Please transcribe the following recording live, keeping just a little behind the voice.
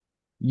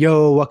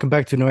Yo, welcome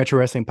back to No Retro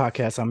Wrestling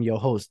Podcast. I'm your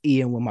host,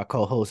 Ian, with my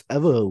co-host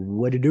Eva.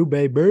 What to do,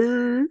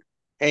 baby?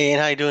 Hey,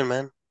 and how you doing,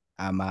 man?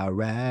 I'm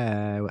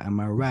alright. I'm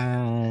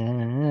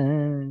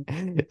alright.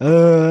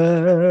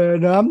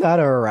 No, I'm not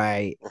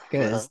alright. Uh,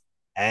 Because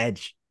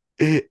Edge.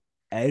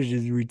 Edge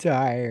is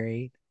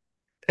retiring.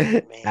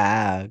 man,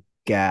 Ah,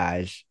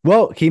 gosh.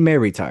 Well, he may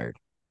retire.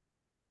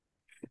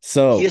 he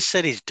So, just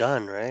said he's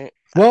done, right?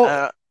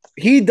 well,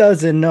 he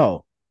doesn't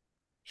know.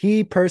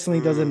 He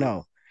personally doesn't Mm,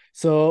 know.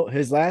 So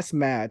his last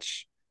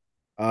match,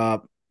 uh,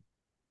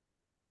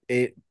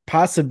 it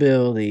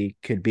possibility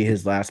could be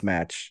his last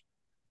match.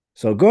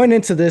 So going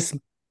into this,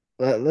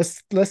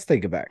 let's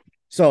think about it.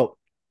 So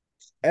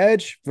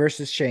Edge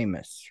versus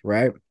Sheamus,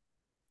 right?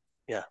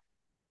 yeah,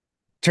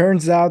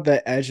 Turns out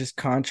that Edge's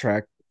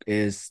contract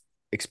is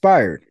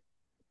expired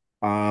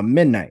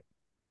midnight.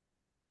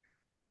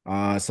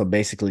 So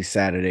basically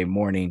Saturday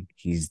morning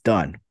he's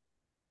done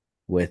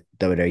with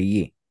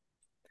WWE.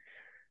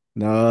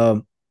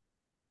 Um,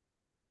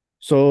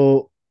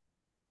 so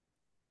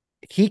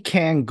he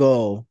can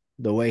go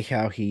the way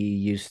how he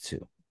used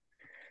to.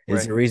 Is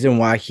right. the reason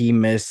why he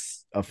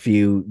missed a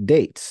few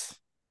dates,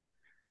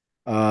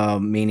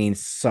 meaning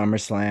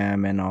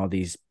SummerSlam and all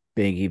these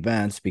big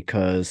events,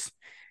 because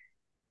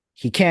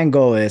he can't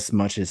go as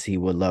much as he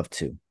would love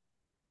to.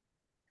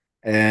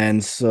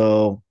 And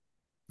so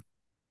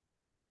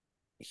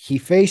he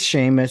faced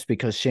Sheamus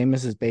because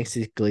Sheamus is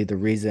basically the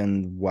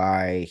reason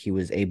why he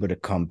was able to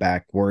come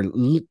back or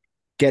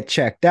get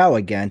checked out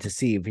again to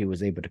see if he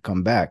was able to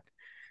come back.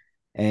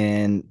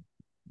 And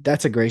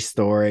that's a great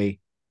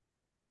story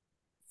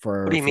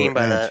What do you for mean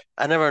by that? Edge.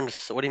 I never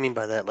understood. What do you mean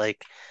by that?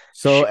 Like, sh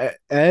So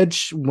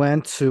Edge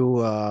went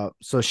to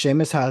so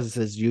Sheamus has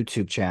his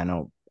YouTube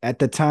channel. At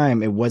the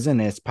time, it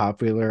wasn't as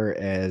popular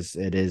as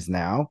it is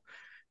now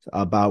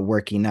about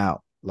working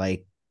out,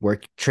 like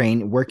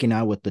working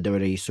out with the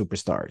WWE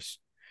superstars.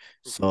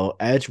 Mhm. So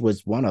Edge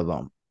was one of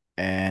them,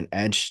 and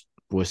Edge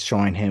was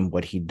showing him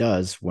what he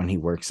does when he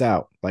works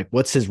out. Like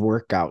what's his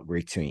workout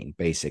routine,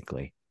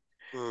 basically.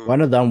 mm,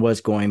 One of them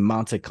was going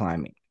mountain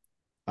climbing,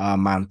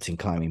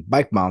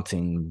 bike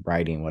mountain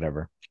riding,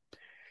 whatever.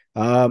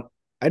 Um,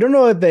 I don't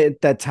know if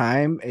at that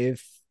time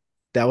if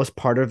that was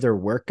part of their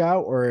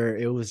workout or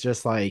it was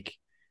just like,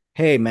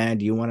 hey man,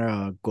 do you want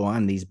to go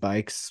on these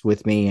bikes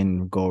with me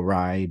and go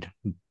ride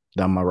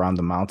them around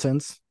the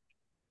mountains?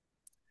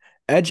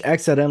 Edge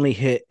accidentally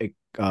hit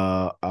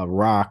a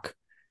rock,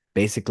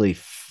 basically.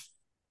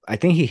 I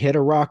think he hit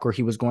a rock or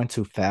he was going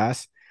too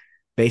fast.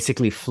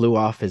 Basically, flew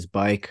off his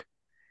bike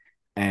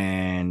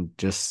and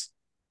just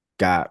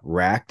got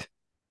wrecked.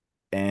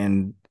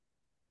 And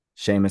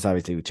Sheamus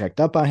obviously checked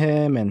up on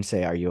him and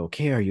say, "Are you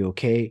okay? Are you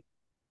okay?"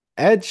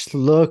 Edge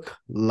looked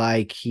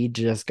like he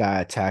just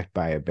got attacked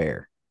by a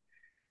bear.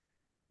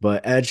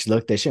 But Edge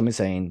looked at him and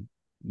saying,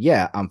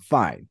 "Yeah, I'm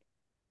fine."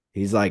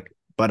 He's like,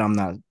 "But I'm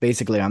not,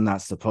 basically, I'm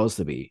not supposed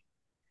to be."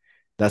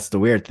 That's the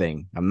weird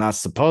thing. I'm not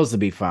supposed to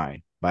be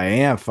fine, but I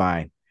am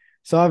fine.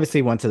 So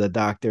obviously went to the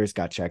doctors,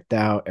 got checked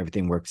out,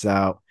 everything works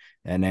out.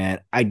 And then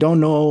I don't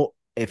know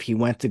if he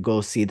went to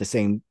go see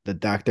the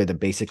doctor that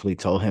basically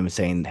told him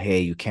saying,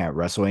 "Hey, you can't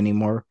wrestle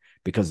anymore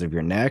because of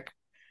your neck."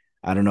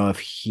 I don't know if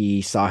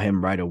he saw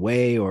him right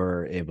away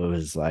or if it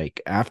was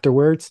like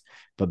afterwards,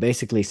 but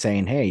basically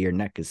saying, "Hey, your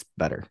neck is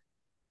better,"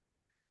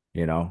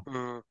 you know?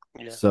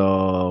 yeah.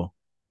 So,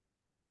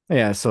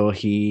 yeah, so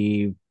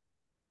he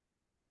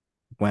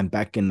went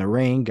back in the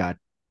ring, got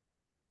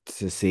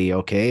to see,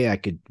 okay, I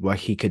could, what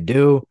he could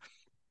do.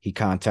 He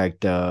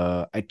contacted,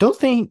 I don't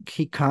think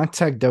he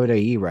contacted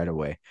WWE right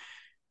away,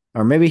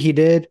 or maybe he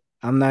did.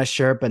 I'm not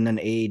sure, but then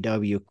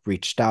AEW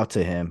reached out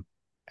to him.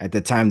 At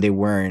the time, they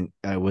weren't.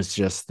 It was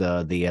just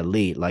the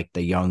elite, like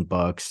the Young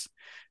Bucks,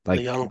 The like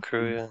young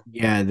crew, yeah.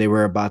 yeah, they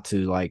were about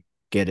to like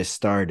get it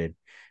started.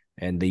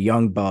 And the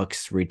Young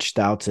Bucks reached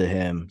out to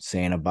him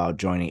saying about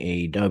joining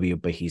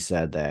AEW, but he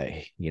said that,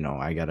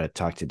 I gotta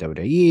talk to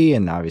WWE,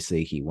 and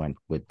obviously he went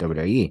with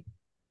WWE.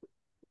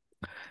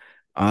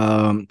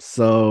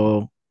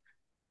 So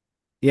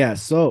yeah,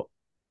 so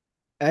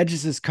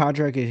Edge's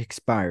contract is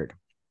expired.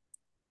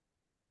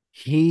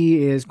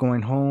 He is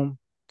going home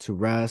to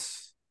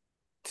rest,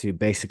 to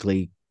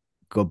basically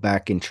go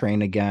back and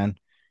train again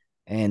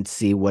and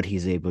see what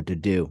he's able to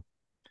do.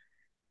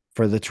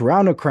 For the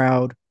Toronto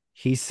crowd,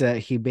 he said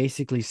he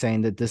basically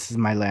saying that this is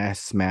my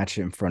last match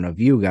in front of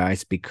you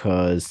guys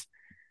because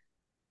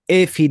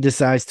if he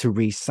decides to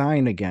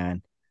re-sign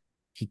again,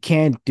 he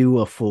can't do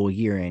a full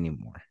year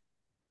anymore.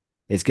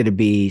 It's going to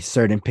be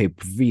certain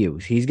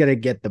pay-per-views. He's going to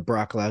get the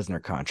Brock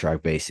Lesnar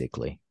contract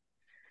basically.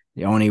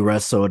 He only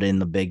wrestled in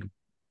the big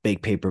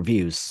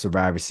pay-per-views,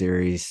 Survivor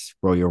Series,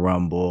 Royal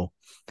Rumble.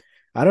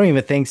 I don't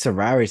even think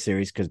Survivor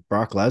Series because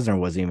Brock Lesnar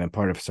wasn't even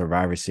part of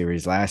Survivor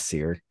Series last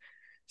year.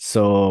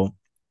 So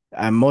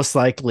I'm most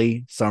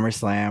likely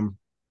SummerSlam,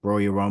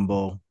 Royal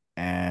Rumble,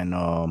 and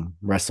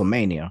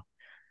WrestleMania.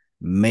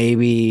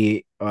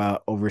 Maybe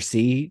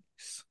overseas,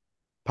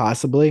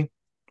 possibly,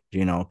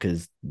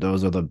 because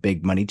those are the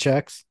big money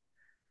checks.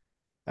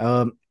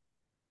 Um,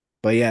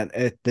 but yeah,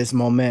 at this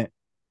moment,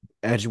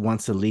 Edge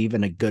wants to leave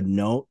in a good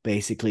note,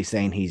 basically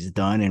saying he's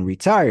done and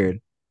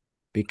retired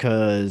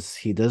because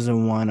he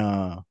doesn't want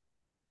to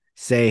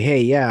say,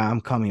 "Hey, yeah,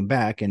 I'm coming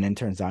back," and then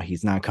turns out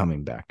he's not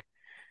coming back.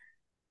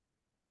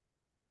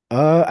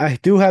 I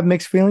do have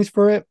mixed feelings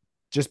for it,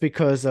 just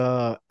because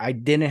I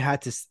didn't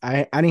have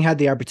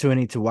the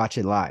opportunity to watch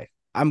it live.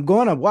 I'm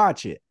gonna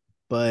watch it,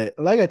 but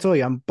like I told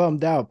you, I'm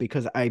bummed out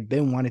because I've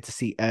been wanting to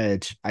see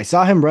Edge. I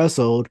saw him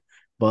wrestled,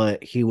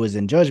 but he was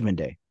in Judgment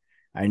Day.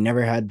 I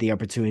never had the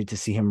opportunity to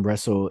see him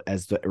wrestle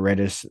as the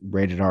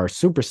rated R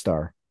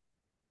superstar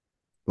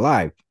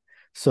live.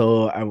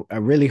 So I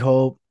really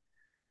hope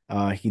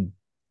he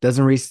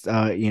doesn't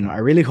I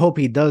really hope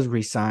he does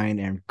resign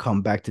and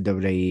come back to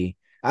WWE.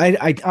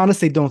 I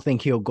honestly don't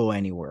think he'll go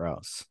anywhere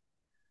else.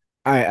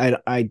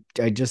 I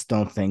just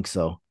don't think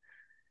so.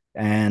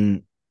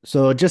 And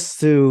so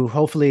just to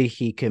hopefully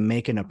he can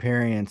make an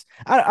appearance.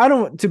 I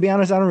don't, to be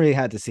honest, I don't really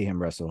have to see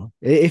him wrestle.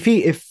 If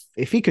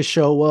he could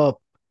show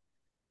up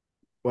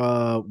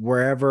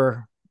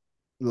wherever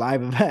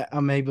live event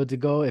I'm able to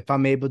go, if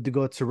I'm able to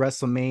go to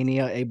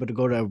WrestleMania, able to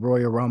go to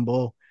Royal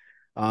Rumble,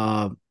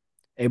 uh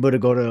able to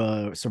go to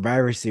a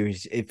Survivor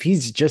Series, if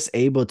he's just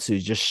able to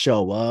just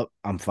show up,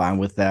 I'm fine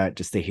with that.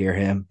 Just to hear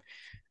him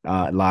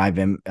live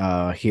and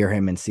hear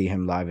him and see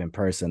him live in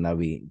person,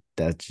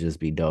 that'd just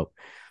be dope.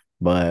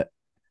 But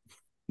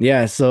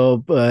yeah, so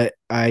but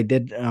I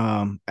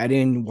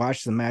didn't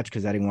watch the match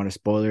because I didn't want to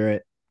spoiler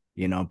it,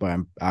 but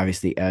I'm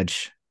obviously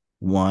Edge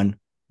won.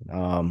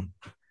 Um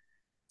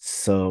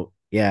so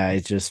yeah,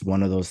 it's just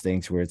one of those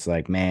things where it's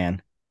like,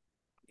 man,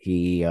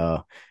 he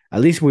at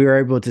least we were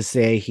able to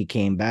say he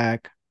came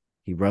back.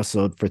 He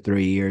wrestled for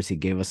 3 years. He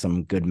gave us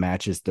some good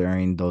matches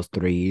during those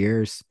 3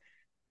 years.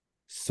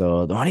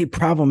 So the only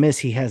problem is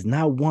he has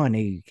not won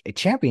a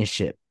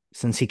championship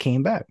since he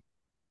came back.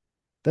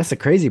 That's the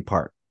crazy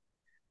part.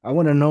 I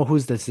want to know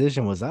whose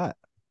decision was that.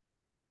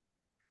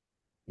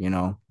 You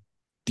know,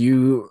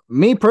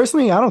 me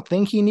personally, I don't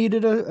think he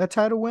needed a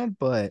title win,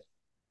 but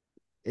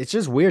it's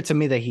just weird to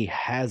me that he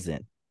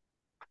hasn't.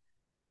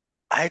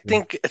 I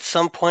think at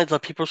some point,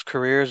 like people's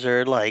careers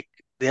are like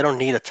they don't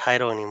need a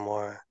title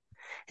anymore.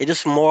 It's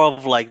just more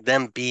of like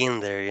them being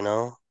there, you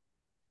know?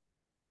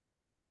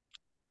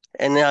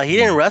 And he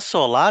didn't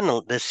wrestle a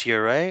lot this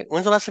year, right?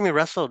 When's the last time he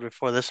wrestled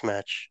before this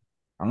match?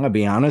 I'm gonna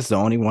be honest, the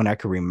only one I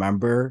could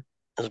remember,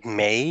 It was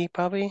May,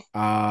 probably.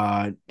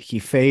 he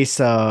faced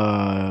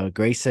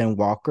Grayson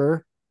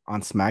Walker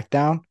on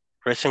SmackDown,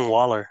 Grayson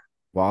Waller.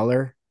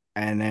 Waller,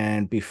 and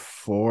then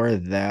before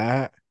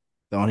that,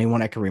 the only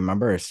one I can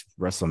remember is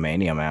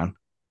WrestleMania, man.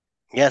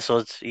 Yeah,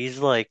 so he's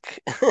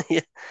like,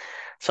 yeah.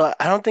 So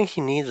I don't think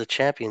he needs a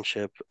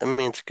championship. I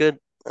mean, it's good.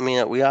 I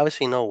mean, we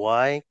obviously know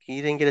why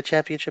he didn't get a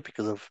championship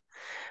because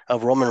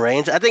of Roman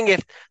Reigns. I think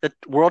if the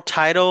world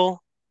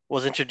title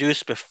was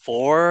introduced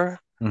before,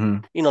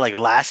 Mm-hmm. like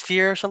last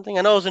year or something.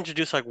 I know it was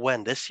introduced like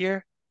when this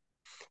year.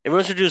 If it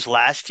was introduced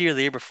last year,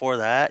 the year before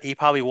that, he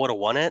probably would have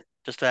won it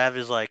just to have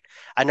his like,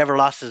 I never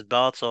lost his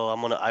belt, so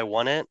I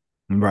won it.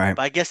 Right.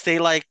 But I guess he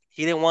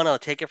didn't want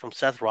to take it from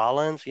Seth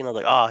Rollins,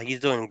 like, oh, he's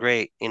doing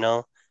great.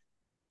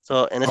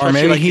 So, and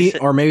especially like you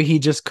said, Or maybe he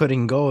just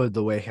couldn't go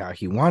the way how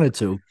he wanted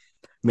to.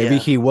 Maybe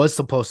yeah, he was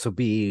supposed to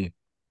be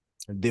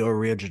the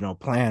original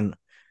plan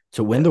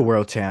to win the yeah.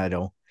 world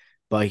title,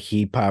 but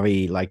he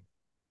probably like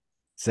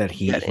said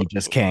He got he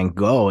just can't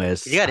go he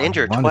as got how he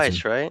injured wanted to.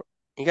 twice, right?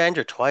 He got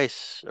injured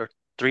twice or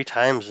three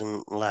times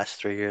in the last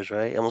 3 years,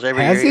 right? Almost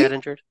every Has year he got he?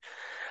 injured.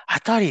 I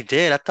thought he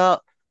did. I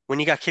thought when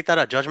he got kicked out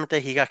of Judgment Day,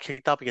 he got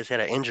kicked out because he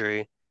had an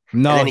injury,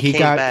 and No, then he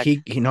came back.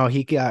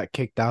 he got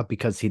kicked out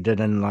because he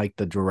didn't like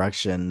the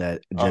direction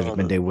that Oh,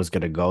 Judgment Day was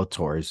gonna go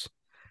towards.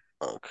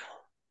 okay.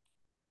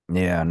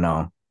 Yeah,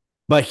 no.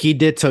 But he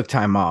did took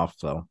time off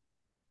though.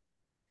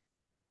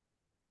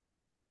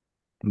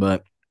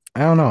 But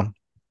I don't know.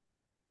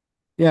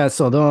 Yeah,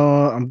 so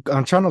though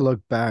I'm trying to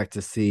look back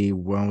to see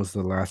when was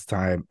the last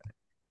time.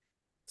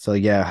 So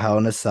yeah, Hell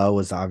in a Cell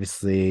was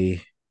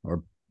obviously,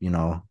 or you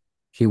know,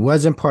 he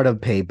wasn't part of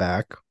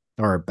Payback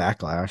or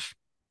Backlash.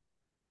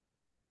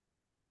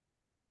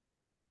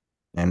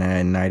 And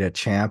then Night of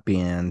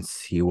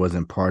Champions, he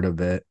wasn't part of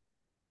it.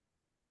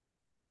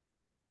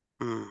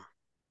 Hmm.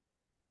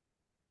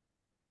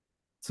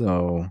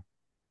 So,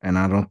 and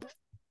I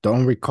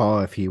don't recall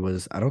if he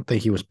was. I don't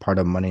think he was part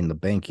of Money in the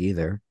Bank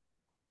either.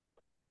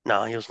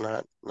 No, he was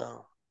not.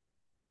 No.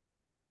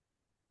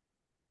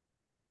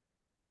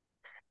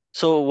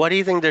 So what do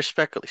you think there's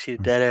see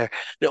dead air?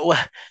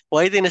 What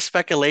do you think the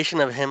speculation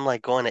of him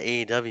like going to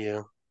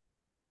AEW?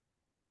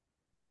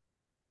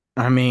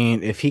 I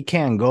mean, if he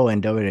can't go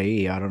in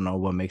WWE, I don't know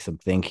what makes him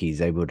think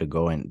he's able to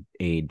go in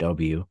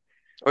AEW.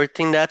 Or you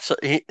think that's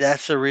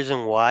the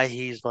reason why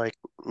he's like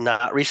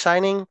not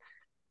resigning? I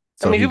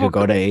So mean, he people could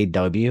go could, to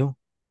AEW.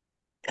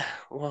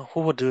 well,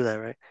 who would do that,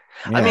 right?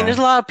 I mean, Yeah. there's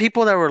a lot of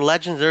people that were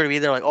legends there to be.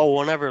 They're like, oh,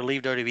 we'll never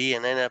leave WWE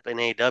and end up in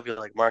AEW,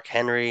 like Mark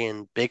Henry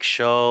and Big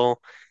Show.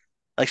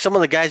 Like some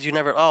of the guys you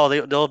never, oh,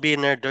 they'll be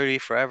in there dirty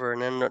forever,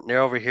 and then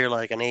they're over here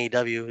like an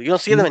AEW. You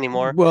don't see them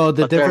anymore, Well,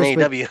 but they're in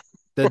AEW.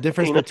 the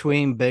difference You know,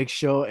 between Big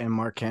Show and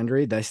Mark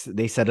Henry, they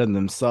said it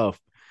themselves.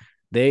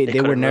 They they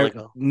they were couldn't never really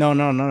go.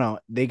 no.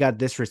 They got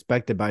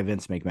disrespected by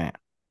Vince McMahon.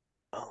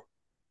 Oh,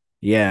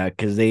 Yeah,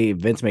 because they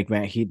Vince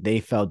McMahon they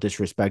felt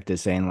disrespected,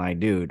 saying like,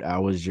 dude, I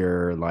was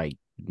your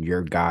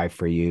guy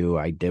for you.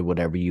 I did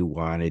whatever you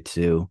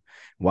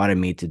wanted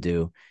me to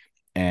do.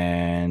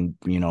 And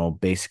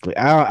basically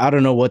I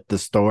don't know what the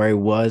story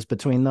was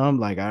between them.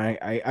 Like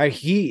I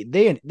he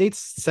they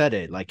said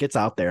it, like it's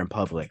out there in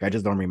public. I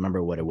just don't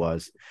remember what it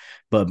was.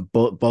 But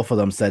both of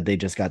them said they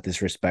just got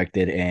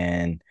disrespected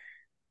and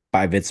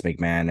by Vince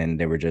McMahon, and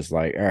they were just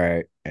like, all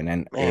right. And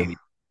then man.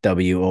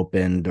 AW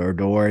opened their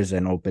doors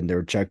and opened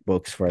their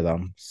checkbooks for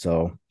them.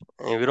 So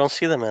And we don't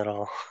see them at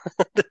all.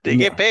 They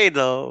get yeah. paid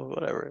though,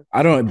 whatever.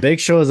 I don't. Big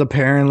Show is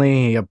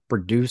apparently a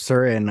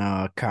producer and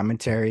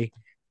commentary,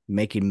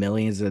 making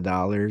millions of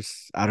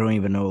dollars. I don't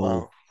even know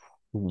Wow.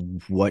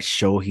 what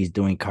show he's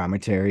doing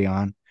commentary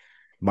on.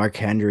 Mark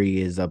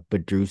Henry is a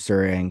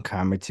producer and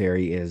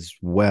commentary as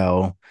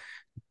well.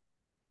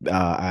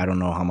 I don't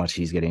know how much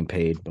he's getting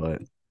paid,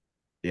 but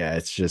yeah,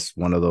 it's just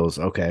one of those.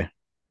 Okay,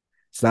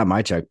 it's not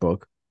my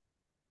checkbook.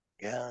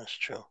 Yeah, that's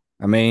true.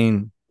 I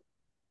mean,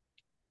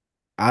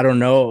 I don't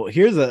know.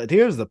 Here's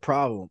the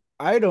problem.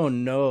 I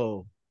don't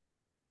know.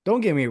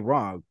 Don't get me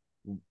wrong.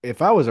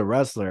 If I was a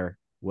wrestler,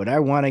 would I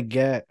want to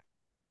get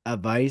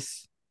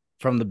advice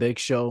from the Big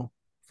Show,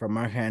 from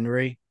Mark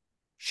Henry?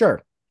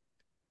 Sure,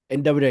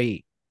 in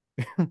WWE,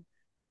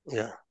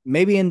 Yeah.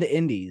 maybe in the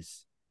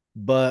Indies,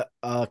 but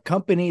a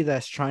company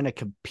that's trying to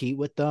compete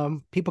with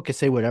them, people can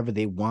say whatever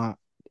they want.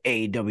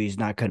 AEW is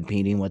not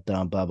competing with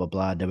them, blah blah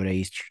blah.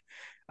 WWE's.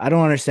 I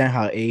don't understand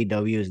how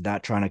AEW is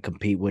not trying to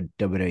compete with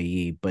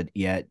WWE, but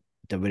yet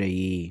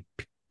WWE,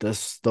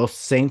 those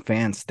same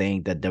fans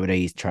think that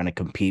WWE is trying to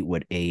compete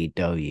with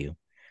AEW.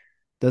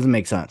 Doesn't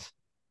make sense.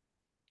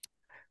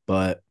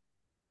 But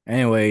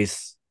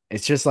anyways,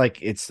 it's just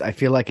like I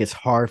feel like it's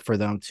hard for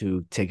them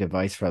to take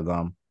advice from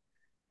them.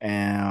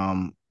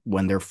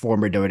 When they're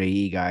former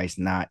WWE guys,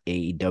 not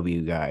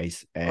AEW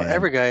guys. Well, And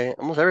every guy,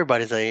 almost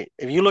everybody's like,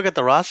 if you look at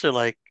the roster,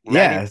 like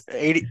yeah, 90,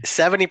 80,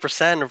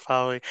 70% are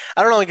probably,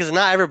 I don't know, because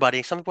not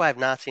everybody, some people I have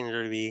not seen in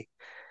WWE.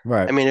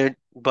 I right. mean,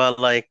 but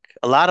like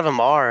a lot of them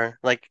are,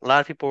 like a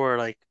lot of people are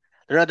like,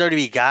 they're not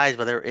WWE guys,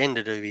 but they're in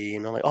the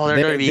WWE, like, oh, they're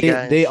They WWE they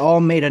they guys. all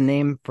made a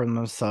name for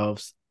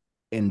themselves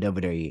in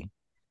WWE.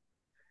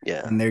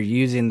 Yeah, And they're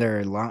using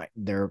their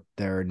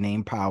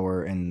name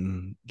power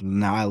and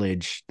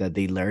knowledge that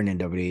they learn in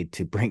WWE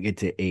to bring it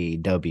to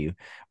AEW,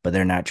 but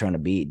they're not trying to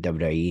beat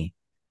WWE.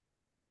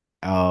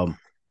 Um,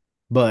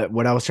 but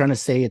what I was trying to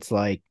say, it's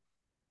like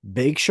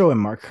Big Show and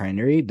Mark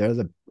Henry, they're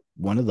the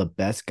one of the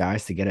best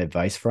guys to get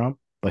advice from.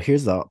 But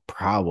here's the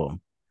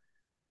problem: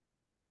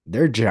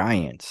 they're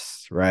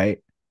giants, right?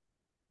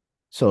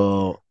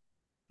 So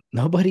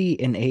nobody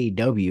in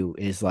AEW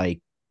is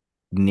like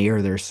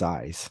near their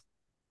size.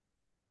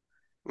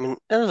 I mean,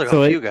 there's like a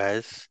So few it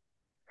guys,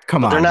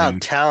 come but they're on, not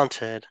dude.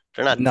 talented.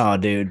 They're not, No,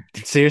 dude.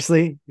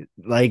 Seriously?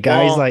 Like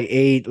guys well, like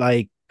eight,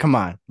 like come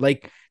on.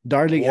 Like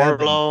Darley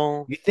Evan.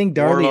 Warlow, You think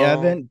Darley Warlow,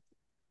 Evan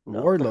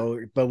no,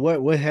 Warlord, but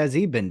what has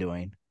he been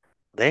doing?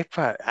 they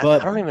probably, I But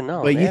don't even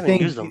know. but They haven't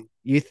used them.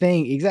 you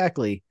think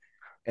exactly.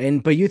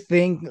 And but you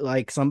think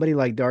like somebody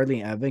like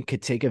Darley Evan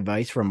could take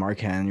advice from Mark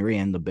Henry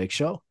and the Big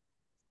Show?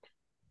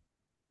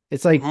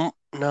 It's like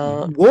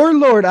No,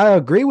 Warlord, I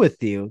agree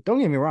with you. Don't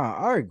get me wrong,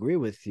 I agree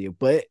with you,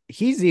 but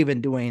he's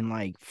even doing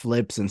like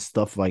flips and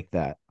stuff like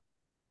that.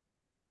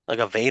 like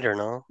a Vader,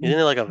 no? Isn't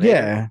it like a Vader?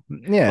 Yeah,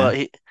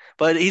 yeah.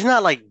 But he's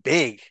not like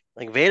big.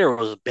 Like Vader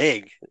was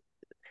big.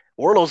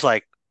 Warlow's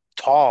like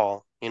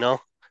tall.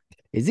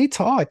 Is he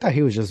tall? I thought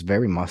he was just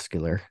very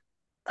muscular.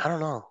 I don't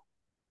know.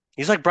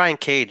 He's like Brian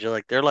Cage.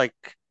 They're like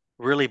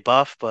really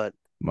buff, but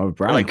Well,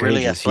 they're Brian like Cage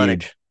really is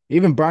athletic. huge.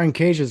 Even Brian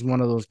Cage is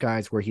one of those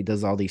guys where he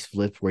does all these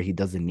flips where he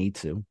doesn't need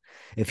to.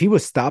 If he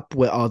would stop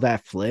with all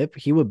that flip,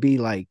 he would be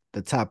like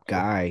the top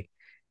guy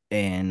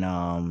in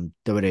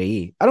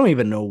WWE. I don't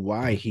even know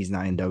why he's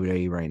not in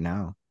WWE right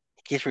now.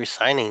 He keeps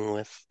resigning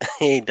with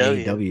AEW.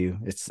 AEW.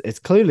 It's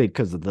clearly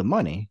because of the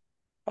money.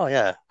 Oh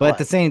yeah, But come at on.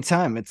 the same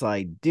time, it's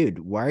like, dude,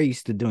 why are you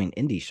still doing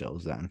indie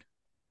shows then?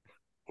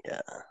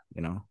 Yeah,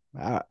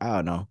 I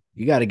don't know.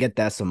 You got to get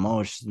that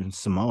Samoa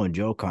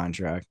Joe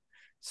contract.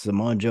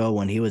 Samoa Joe,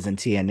 when he was in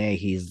TNA,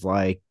 he's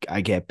like,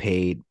 I get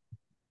paid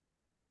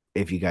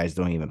if you guys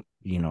don't even,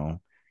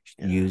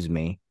 yeah. use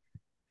me.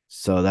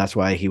 So that's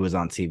why he was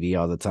on TV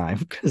all the time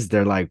because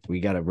they're like,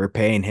 we're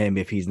paying him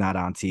if he's not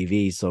on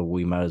TV, so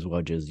we might as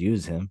well just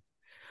use him.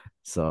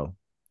 So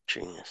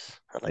Genius.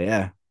 I like that.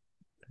 yeah,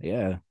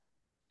 yeah,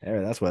 yeah.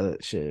 That's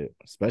what shit,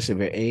 especially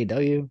with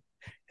AEW.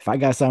 If I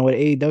got signed with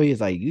AEW,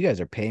 it's like you guys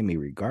are paying me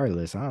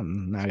regardless. You're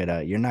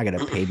not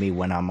gonna pay me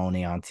when I'm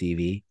only on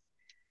TV.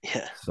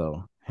 Yeah.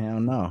 So hell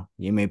no.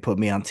 You may put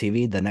me on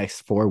TV the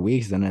next 4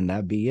 weeks and then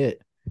that'd be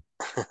it.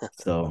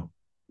 So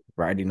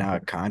writing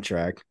out a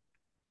contract.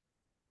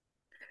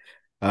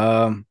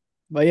 Um,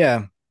 but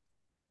yeah,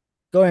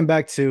 going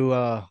back to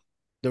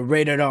the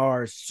rated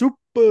R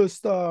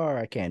superstar.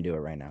 I can't do it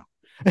right now.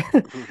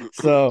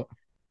 So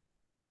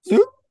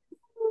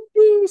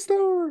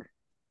Superstar.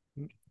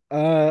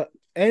 Uh,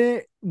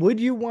 and would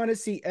you want to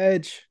see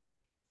Edge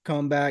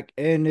come back?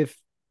 And if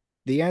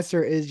the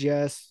answer is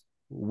yes,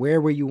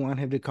 where would you want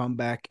him to come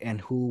back, and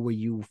who would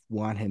you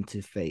want him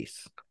to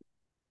face?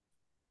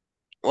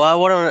 Well, I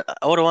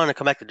wouldn't want to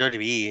come back to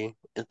WWE.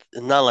 It's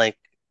not like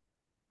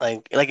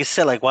you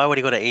said, like why would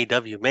he go to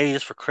AEW? Maybe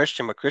just for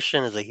Christian, but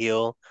Christian is a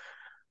heel.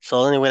 So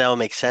the only way that would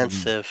make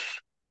sense Mhm. if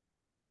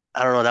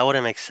I don't know, that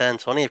wouldn't make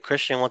sense. Only if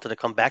Christian wanted to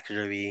come back to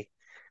WWE.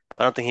 But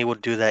I don't think he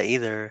would do that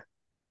either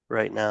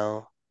right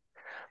now.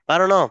 I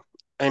don't know.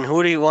 And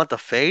who do you want to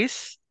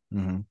face?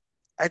 Mhm.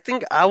 I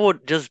think I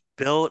would just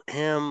build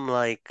him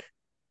like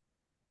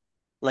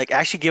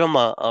actually give him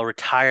a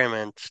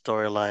retirement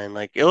storyline.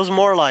 Like it was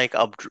more like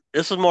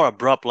this was more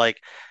abrupt.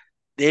 Like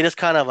they just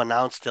kind of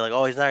announced it, like,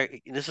 oh, he's not.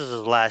 This is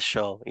his last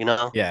show, you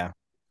know. Yeah.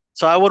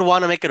 So I would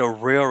want to make it a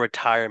real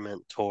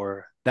retirement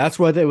tour. That's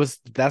what it was.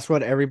 That's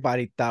what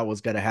everybody thought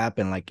was gonna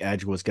happen. Like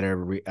Edge was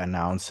gonna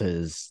announce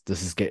his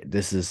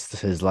this is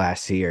his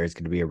last year. It's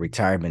gonna be a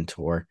retirement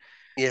tour,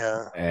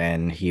 Yeah,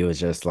 and he was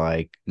just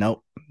like,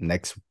 "Nope,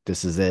 next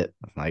this is it."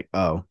 Like,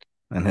 oh,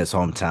 in his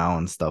hometown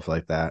and stuff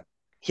like that.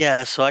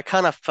 yeah. So I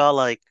kind of felt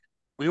like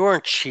we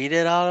weren't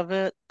cheated out of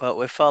it, but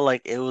we felt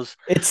like it was.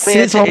 I It's mean,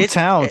 his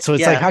hometown, so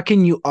it's like, yeah, how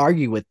can you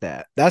argue with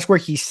that? That's where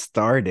he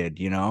started.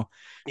 yeah,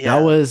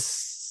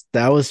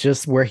 That was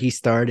just where he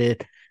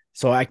started.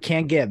 So I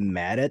can't get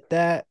mad at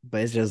that,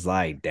 but it's just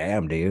like,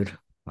 damn, dude.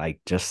 Like,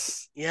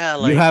 just yeah.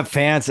 you Like have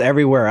fans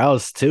everywhere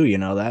else too, you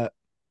know that?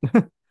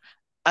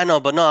 I know,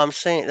 but no, I'm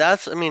saying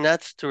that's. I mean,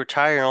 that's to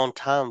retire your own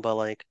time, but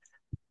like.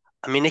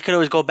 I mean, they could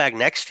always go back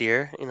next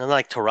year. You know,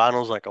 like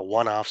Toronto's like a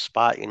one-off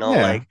spot. You know,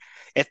 Yeah. like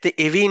if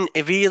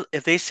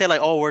they say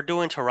like, oh, we're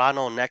doing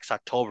Toronto next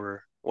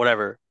October,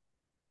 whatever,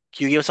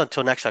 you give us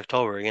until next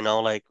October. You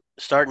know, like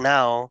start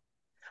now.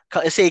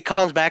 Say he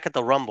comes back at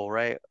the Rumble,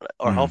 right?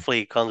 Or Mhm. hopefully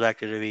he comes back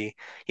to WWE.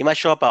 He might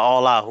show up at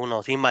All Out. Who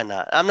knows? He might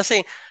not. I'm not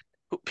saying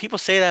people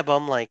say that, but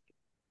I'm like,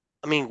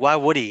 I mean, why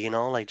would he? You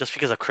know, like just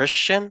because a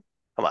Christian?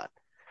 Come on,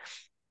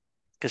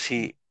 because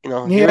he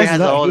already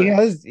has all He the.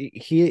 has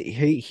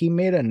he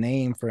made a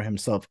name for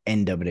himself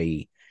in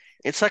WWE.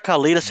 It's like how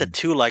Lita said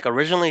too. Like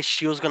originally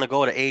she was gonna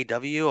go to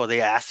AEW, or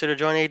they asked her to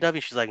join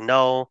AEW. She's like,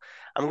 no,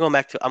 I'm going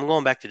back to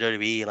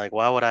WWE. Like,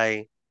 why would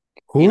I?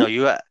 You know, Who?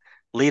 you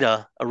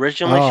Lita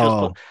originally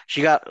Oh.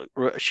 she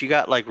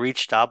got like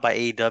reached out by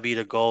AEW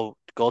to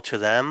go to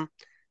them.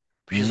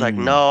 But she's like,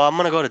 Mm. no, I'm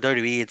gonna go to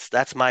WWE.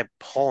 That's my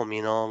home.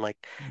 You know, like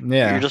you're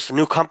Yeah. just a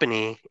new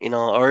company. You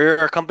know, or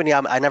you're a company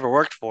I never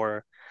worked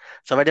for.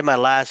 So if I did my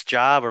last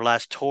job or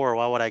last tour,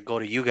 why would I go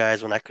to you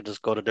guys when I could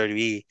just go to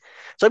WWE?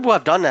 Some people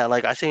have done that.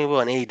 Like I see people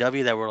in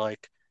AEW that were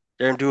like,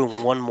 they're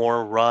doing one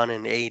more run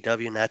in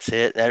AEW and that's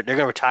it. They're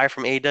gonna retire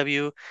from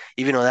AEW,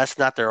 even though that's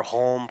not their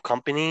home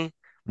company.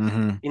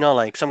 Hmm. You know,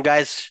 like some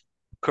guys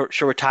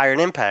should retire in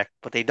Impact,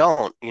 but they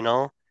don't. You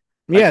know,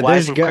 like Yeah, why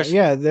isn't Chris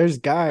there's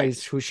like?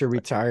 guys who should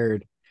retire.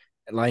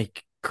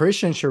 Like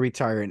Christian should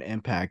retire in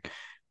Impact.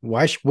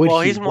 Would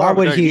Well, he? he's more Why of a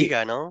would WWE he?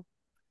 guy, no?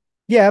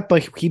 Yeah,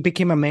 but he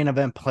became a main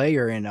event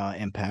player in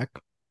Impact.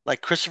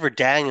 Like Christopher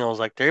Daniels,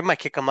 like they might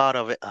kick him out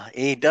of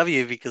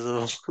AEW because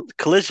of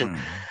Collision. Mm.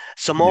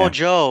 Samoa Yeah.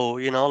 Joe,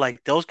 you know,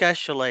 like those guys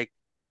should like.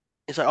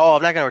 It's like, oh,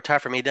 I'm not gonna retire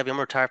from AEW. I'm gonna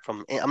retire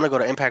from. I'm gonna go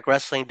to Impact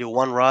Wrestling, do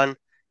one run,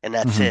 and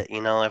that's Hmm. it.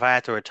 You know, if I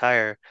had to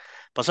retire.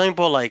 But some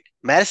people like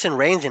Madison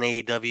Reigns in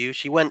AEW.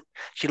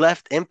 She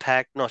left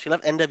Impact. No, she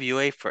left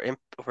NWA for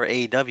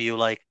AEW.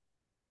 Like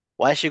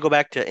why did she go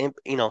back to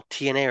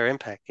TNA or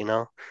Impact? You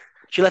know,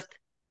 she left.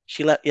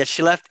 She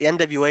left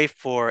NWA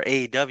for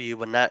AEW,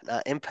 but not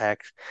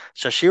Impact.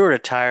 So she would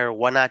retire.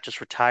 Why not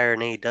just retire in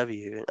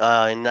AEW?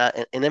 And not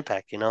in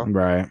Impact. You know.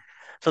 Right.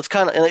 So it's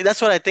kind of like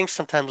that's what I think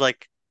sometimes.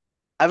 Like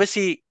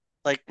obviously,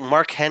 like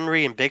Mark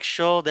Henry and Big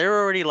Show, they're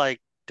already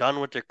like done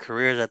with their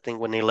careers. I think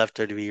when they left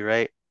WWE,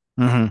 right?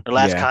 Their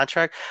last Yeah.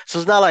 contract. So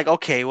it's not like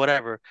okay,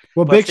 whatever.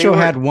 Well, But if Big they Show were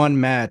had one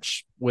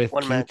match with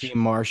one QT match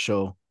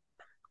Marshall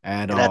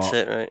at and that's all.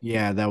 it, right?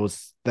 Yeah,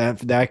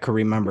 that I could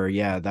remember.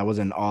 Yeah, that was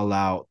an all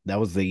out. That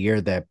was the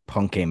year that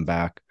Punk came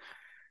back.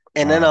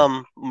 And then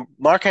Uh,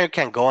 Mark Henry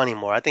can't go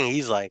anymore. I think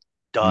he's like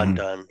mhm.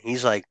 done.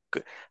 He's like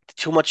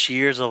too much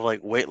years of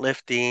like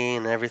weightlifting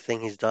and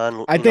everything he's done. You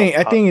know, I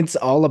think it's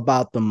all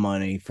about the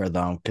money for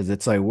them because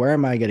it's like, where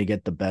am I going to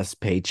get the best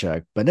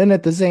paycheck? But then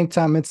at the same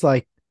time, it's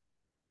like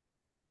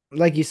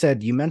you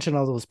said, you mentioned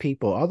all those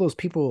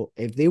people,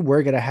 if they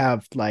were going to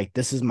have like,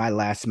 this is my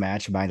last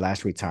match, my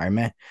last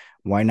retirement,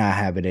 why not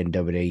have it in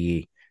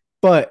WWE?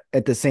 But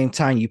at the same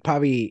time, you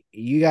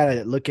got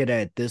to look at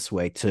it this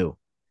way too.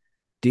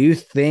 Do you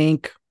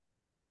think,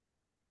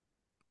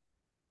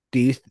 do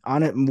you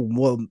on it?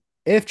 Well,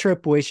 if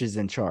Triple H is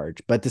in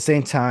charge, but at the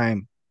same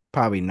time,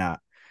 probably not.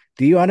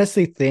 Do you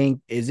honestly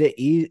think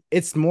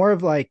it's more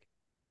of like,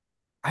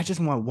 I just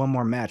want one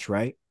more match,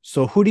 right?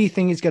 So who do you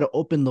think is going to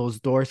open those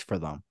doors for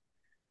them?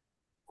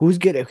 Who's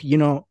gonna,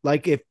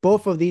 like if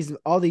both of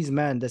all these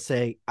men that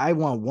say, I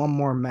want one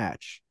more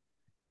match,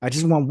 I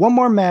just want one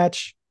more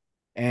match,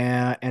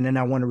 and then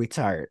I want to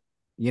retire,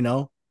 you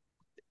know?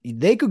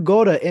 they could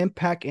go to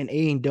Impact and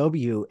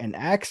AEW and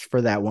ask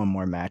for that one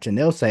more match, and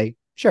they'll say,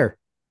 "Sure,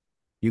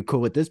 you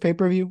cool with this pay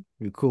per view?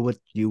 You cool with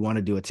you want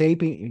to do a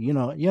taping? You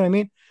know what I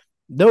mean?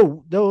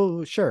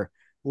 They'll sure.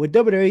 With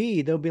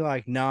WWE, they'll be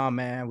like, "Nah,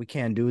 man, we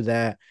can't do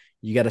that.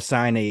 You got to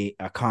sign a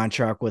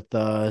contract with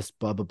us,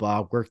 blah blah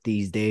blah. Work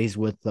these days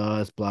with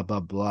us, blah blah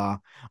blah.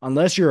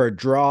 Unless you're a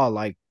draw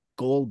like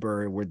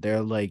Goldberg, where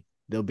they'll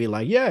be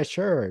like, yeah,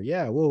 sure,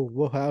 yeah,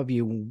 we'll have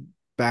you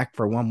back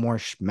for one more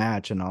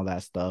match and all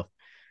that stuff.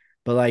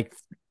 But like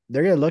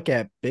they're gonna look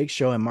at Big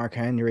Show and Mark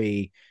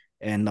Henry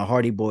and the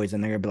Hardy Boys,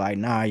 and they're gonna be like,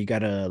 nah, you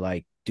gotta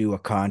like do a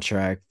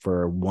contract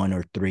for 1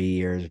 or 3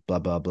 years, blah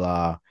blah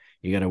blah.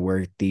 You gotta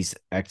work these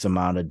X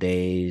amount of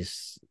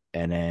days,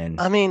 and then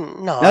I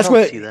mean, no, I that's don't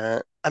what. see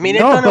that. I mean,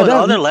 they've No, done it but with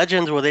that other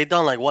legends where they've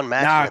done like one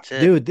match and nah, that's it.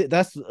 dude,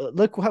 that's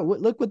look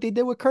what they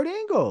did with Kurt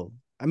Angle.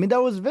 I mean,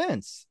 that was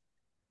Vince.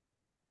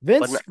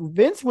 But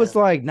Vince yeah, was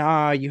like,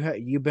 nah,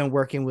 you've been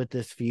working with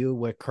this feud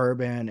with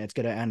Corbin. It's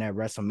gonna end at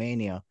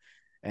WrestleMania,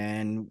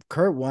 and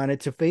Kurt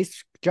wanted to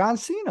face John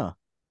Cena.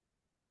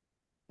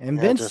 And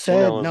yeah, Vince John Cena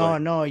said, was "No,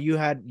 like, no, you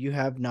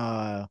have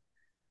no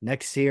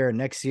next year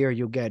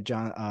you'll get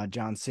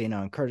John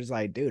Cena." And Kurt is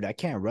like, "Dude, I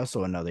can't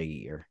wrestle another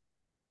year."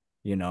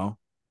 You know?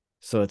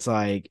 So it's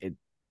like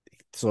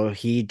so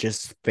he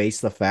just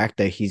faced the fact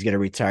that he's gonna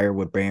retire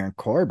with Baron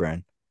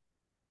Corbin.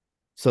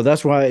 So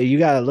that's why you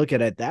gotta look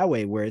at it that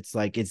way, where it's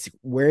like it's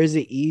where is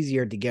it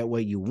easier to get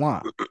what you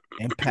want?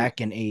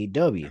 Impact and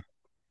AEW.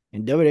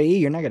 In WWE,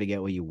 you're not gonna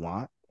get what you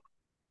want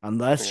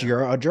unless yeah.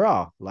 you're a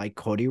draw, like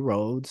Cody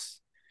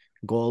Rhodes,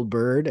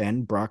 Goldberg,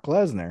 and Brock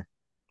Lesnar.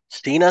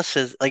 Cena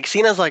says like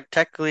Cena's like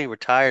technically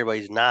retired, but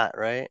he's not,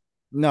 right?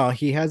 No,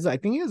 he has. I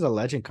think he has a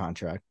legend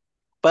contract.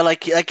 But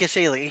like I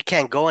say, like he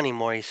can't go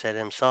anymore. He said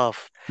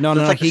himself. No, So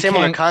no, it's no. like the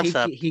similar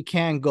concept. He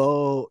can't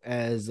go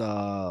as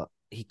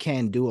he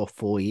can't do a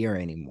full year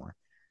anymore.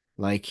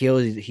 Like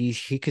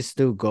he could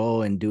still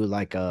go and do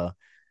like a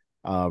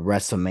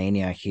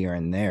WrestleMania here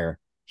and there.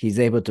 He's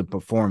able to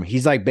perform.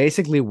 He's like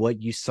basically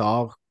what you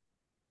saw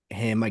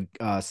him like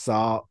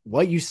saw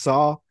what you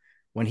saw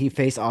when he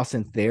faced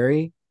Austin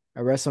Theory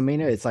at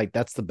WrestleMania. It's like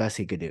that's the best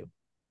he could do.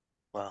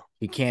 Well,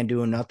 He can't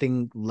do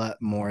nothing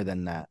more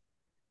than that.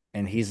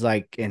 And he's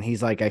like,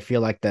 I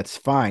feel like that's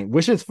fine,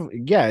 which is,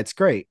 yeah, it's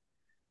great.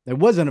 It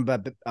wasn't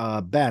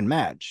a bad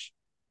match.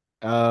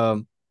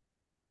 Um,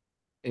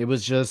 it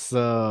was just,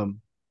 not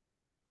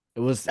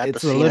the it's a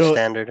Cena little,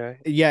 standard, right?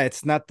 yeah,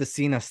 it's not the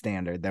Cena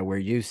standard that we're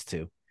used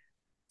to.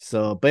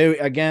 So, but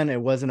again,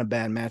 it wasn't a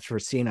bad match for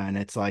Cena. And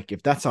it's like,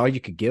 if that's all you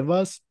could give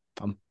us,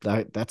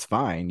 that's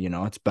fine.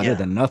 It's better Yeah.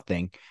 than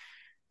nothing.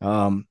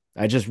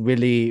 I just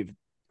really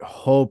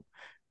hope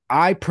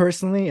I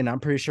personally, and I'm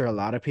pretty sure a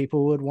lot of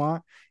people would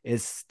want,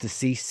 is to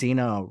see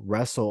Cena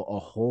wrestle a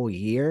whole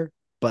year,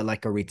 but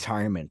like a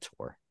retirement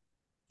tour.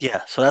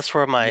 Yeah, so that's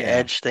where my Yeah.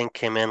 edge thing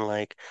came in.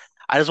 Like,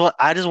 I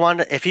just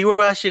wanted, if he were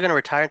actually going to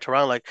retire in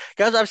Toronto, like,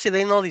 guys, obviously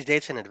they know these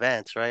dates in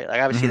advance, right? Like,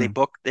 obviously Hmm.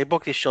 they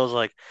book these shows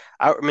like,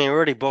 I mean, we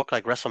already booked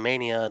like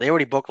WrestleMania. They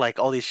already booked like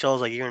all these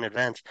shows like a year in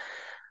advance.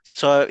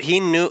 So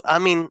he knew. I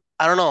mean,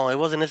 I don't know. It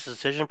wasn't his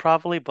decision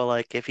probably, but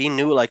like, if he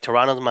knew like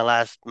Toronto's my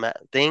last ma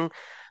thing,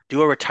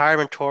 do a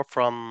retirement tour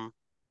from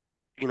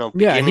Yeah,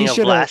 beginning of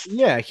last.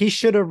 he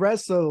should have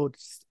wrestled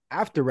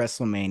after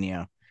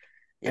WrestleMania.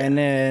 Yeah, And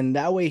then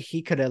that way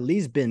he could at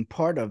least been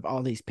part of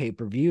all these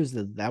pay-per-views.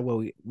 That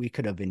way we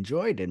could have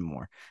enjoyed it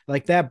more.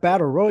 Like that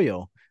Battle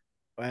Royal,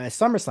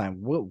 SummerSlam.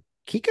 Well,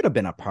 he could have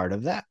been a part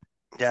of that.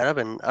 yeah. I'd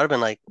have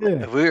been like,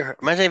 Yeah. if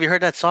imagine if you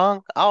heard that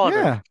song, I would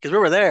have been Yeah. because we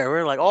were there. We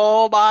were like,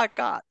 oh my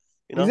God,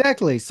 you know.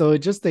 Exactly. So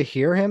just to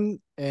hear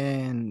him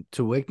and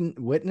to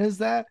witness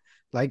that,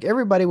 like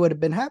everybody would have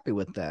been happy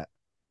with that.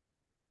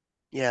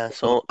 Yeah, So,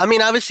 so I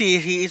mean, obviously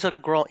he's an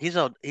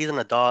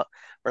adult.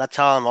 We're not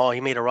telling him, oh,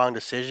 he made a wrong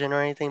decision or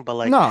anything. But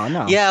like, no,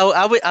 no. yeah,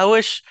 I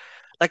wish,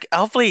 like,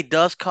 hopefully he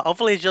does.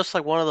 Hopefully it's just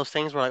like one of those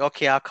things where like,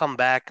 okay, I'll come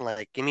back.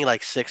 Like, give me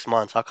like 6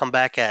 months. I'll come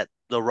back at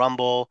the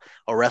Rumble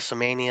or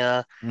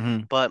WrestleMania. Hmm.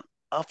 But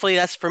hopefully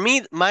that's for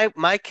me.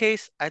 My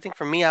case, I think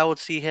for me, I would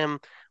see him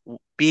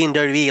being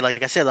WWE.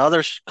 Like I said, the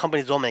other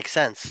companies don't make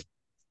sense.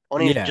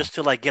 Only Yeah. just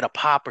to like get a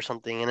pop or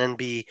something and then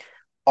be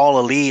all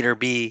elite or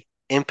be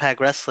Impact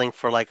Wrestling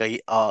for like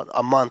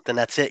a month and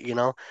that's it, you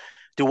know.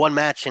 Do one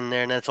match in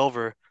there and that's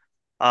over.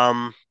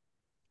 Um,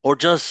 or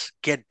just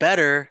get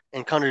better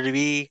and come to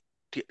be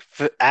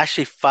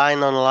actually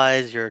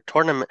finalize your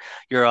tournament,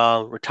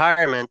 your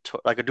retirement,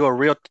 like do a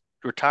real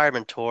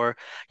retirement tour.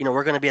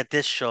 We're gonna be at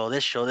this show,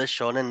 this show, this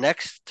show, and then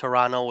next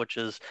Toronto, which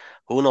is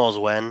who knows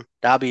when,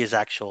 that'll be his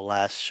actual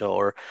last show,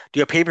 or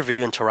do a pay-per-view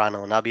in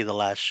Toronto and that'll be the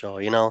last show.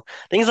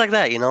 Things like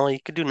that. You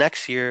could do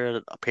next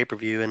year a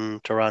pay-per-view in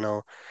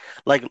Toronto.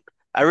 Like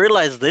I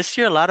realized this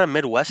year a lot of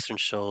Midwestern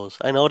shows.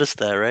 I noticed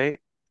that, right?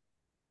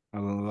 A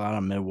lot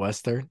of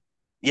Midwestern.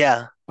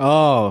 Yeah.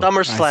 Oh, I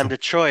SummerSlam, see.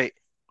 Detroit,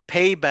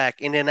 Payback,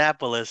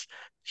 Indianapolis,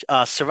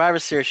 Survivor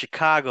Series,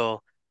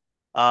 Chicago.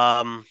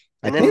 Um,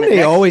 I And then think the they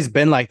next, always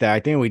been like that. I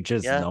think we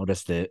just yeah,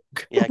 noticed it.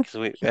 yeah, because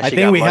we I actually think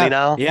got we money have,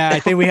 now. yeah, I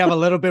think we have a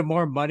little bit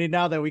more money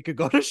now that we could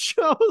go to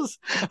shows.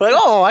 Like,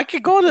 oh, I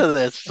could go to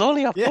this. It's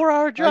only a Yeah, 4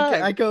 hour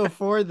drive. I can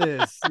afford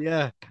this.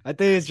 Yeah, I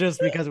think it's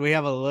just because we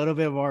have a little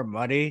bit more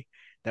money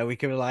that we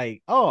can be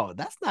like, oh,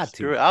 that's not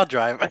too Screw it, I'll bad.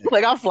 drive. Yeah,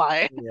 Like I'll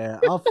fly. yeah,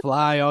 I'll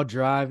fly, I'll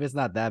drive. It's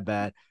not that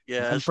bad.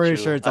 Yeah, I'm that's pretty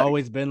sure true. it's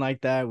always been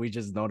like that. We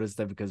just noticed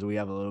it because we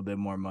have a little bit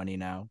more money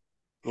now.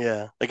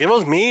 Yeah, like if it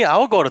was me, I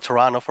would go to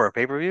Toronto for a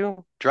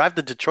pay-per-view, drive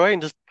to Detroit,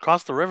 and just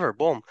cross the river.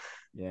 Boom.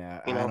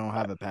 Yeah, You I know, don't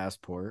have a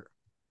passport.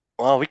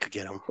 well, we could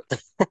get them.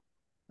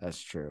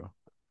 That's true.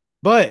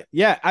 But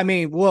yeah, I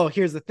mean, well,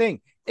 here's the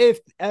thing. If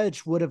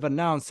Edge would have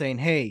announced saying,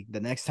 hey, the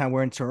next time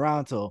we're in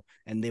Toronto,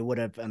 and they would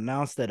have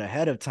announced it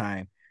ahead of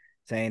time,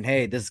 saying,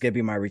 hey, this is gonna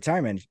be my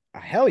retirement,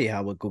 hell yeah,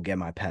 I would go get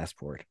my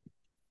passport.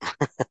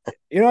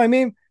 You know what I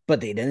mean? But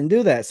they didn't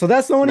do that. So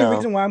that's the only No,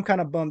 reason why I'm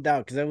kind of bummed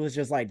out because it was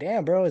just like,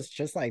 damn, bro, it's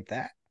just like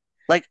that.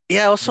 like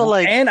yeah. You Also, know?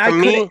 like And for I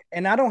couldn't, me,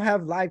 and I don't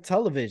have live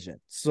television.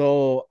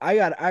 So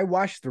I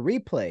watched the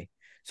replay.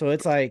 So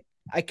it's like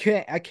I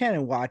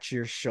can't watch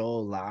your show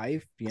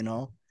live, you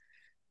know.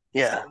 So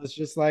yeah, it's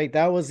just like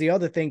that was the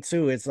other thing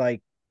too. It's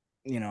like,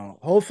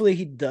 hopefully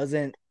he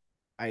doesn't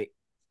I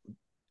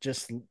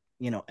just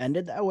end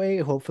it that way.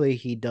 Hopefully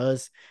he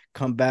does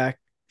come back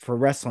for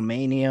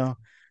WrestleMania,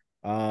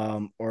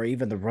 or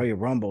even the Royal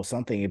Rumble,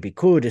 something. It'd be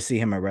cool to see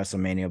him at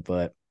WrestleMania,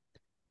 but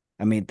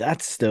I mean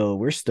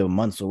we're still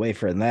months away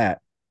from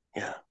that.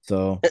 yeah.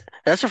 So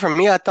That's what for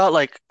me. I thought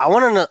like I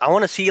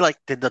want to see like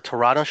did the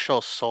Toronto show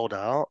sold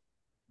out?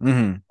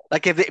 mhm.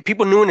 Like if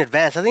people knew in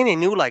advance, I think they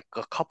knew like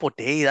a couple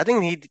days. I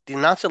think he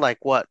announced it like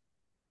what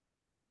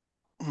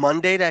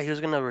Monday that he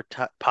was gonna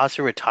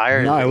possibly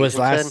retire. No, His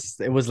agent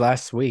said. it was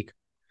last week.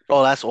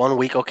 Oh, that's 1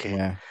 week. Okay,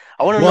 Yeah.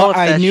 I want to Well, know if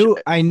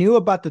that. I knew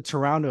about the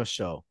Toronto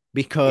show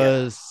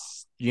Yeah,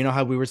 because you know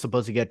how we were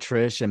supposed to get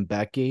Trish and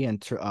Becky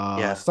and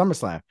yeah.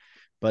 SummerSlam,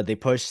 but they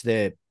pushed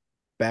it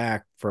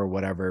back for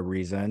whatever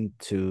reason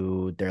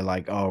to they're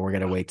like, "Oh, we're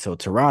going to wait till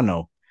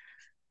Toronto."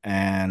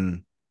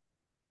 And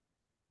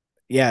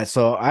yeah,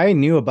 so I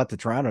knew about the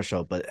Toronto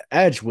show, but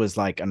Edge was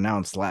like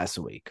announced last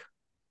week.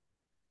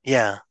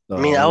 Yeah. I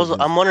mean, So it was I'm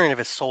just wondering if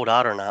it's sold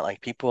out or not.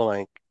 Like people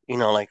like,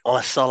 like, oh,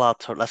 let's sell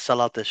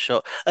out this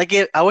show. Like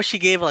I wish he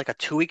gave like a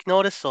 2 week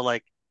notice. So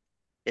like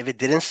if it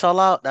didn't sell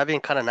out, that'd be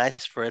kind of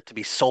nice for it to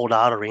be sold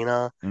out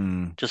arena.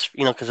 mm, Just,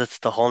 because it's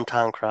the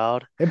hometown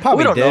crowd. it But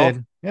we probably don't know.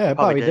 did. Yeah, It it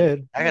probably probably did.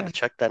 did. I got Yeah. to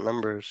check that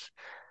numbers.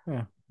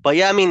 Yeah. But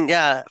yeah, I mean,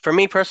 yeah, for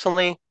me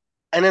personally,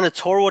 and then the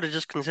tour would have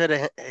just consisted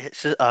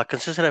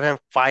of him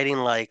fighting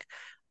like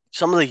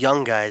some of the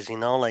young guys,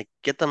 like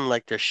get them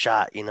like their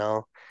shot.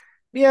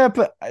 Yeah,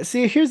 but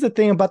see, here's the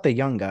thing about the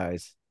young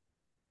guys.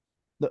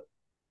 The,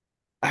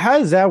 how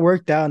has that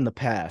worked out in the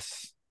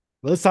past?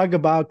 Let's talk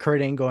about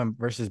Kurt Angle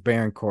versus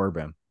Baron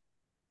Corbin.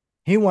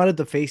 He wanted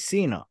to face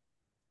Cena.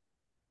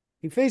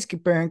 He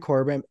faced Baron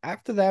Corbin.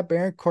 After that,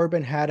 Baron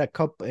Corbin had a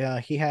couple.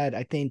 He had,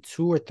 I think,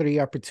 two or three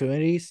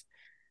opportunities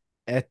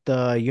at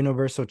the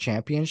Universal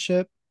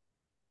Championship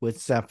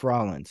with Seth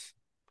Rollins.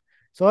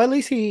 So at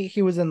least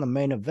he was in the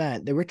main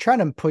event. They were trying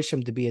to push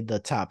him to be the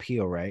top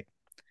heel, right?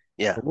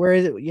 Yeah. But where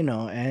is it,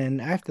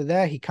 and after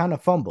that, he kind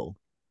of fumbled.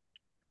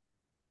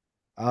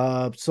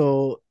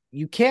 So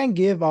you can't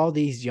give all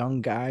these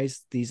young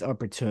guys these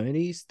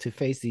opportunities to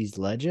face these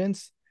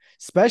legends,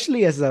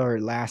 especially as our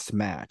last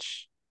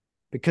match,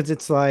 because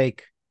it's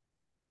like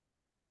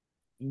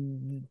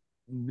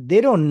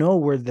they don't know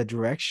where the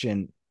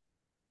direction.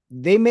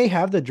 They may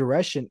have the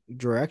direction,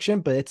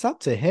 but it's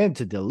up to him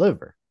to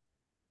deliver.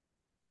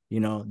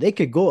 They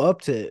could go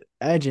up to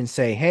Edge and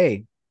say,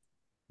 "Hey,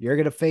 you're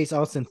gonna face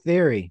Austin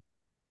Theory,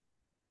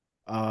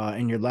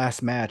 in your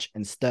last match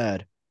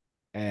instead,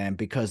 and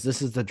because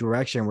this is the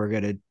direction we're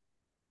gonna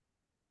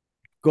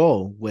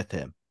go with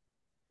him."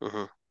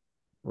 Hmm.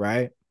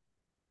 Right?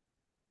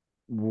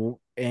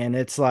 And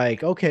it's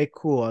like, okay,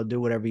 cool, I'll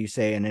do whatever you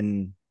say. And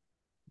then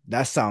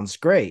that sounds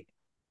great.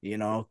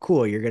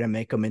 Cool. You're gonna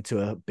make him into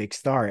a big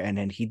star, and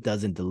then he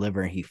doesn't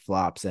deliver and he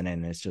flops, and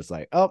then it's just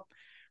like, oh,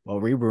 well,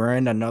 we were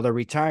in another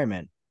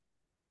retirement.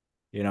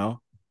 You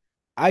know,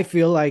 I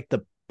feel like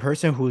the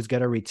person who's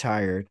gonna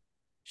retire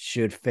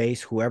should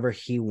face whoever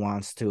he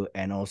wants to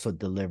and also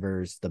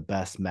delivers the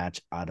best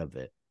match out of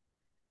it.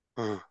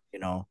 Hmm.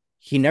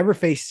 He never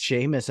faced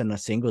Sheamus in a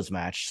singles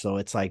match, so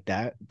it's like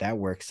that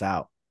works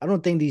out. I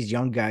don't think these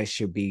young guys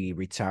should be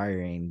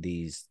retiring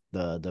the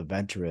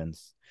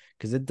veterans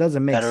because it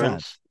doesn't make sense.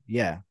 Veterans.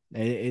 Yeah,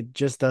 it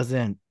just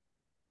doesn't.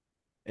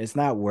 It's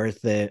not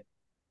worth it.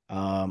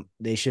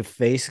 They should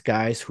face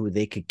guys who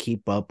they could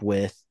keep up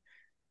with,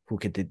 who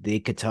they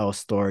could tell a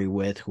story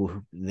with,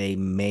 who they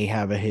may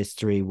have a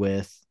history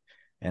with,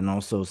 and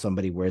also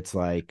somebody where it's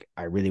like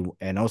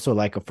and also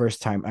like a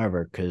first time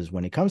ever. Because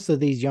when it comes to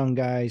these young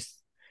guys,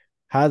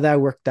 how that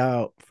worked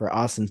out for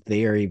Austin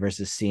Theory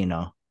versus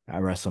Cena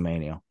at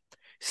WrestleMania.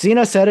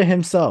 Cena said it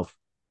himself.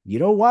 You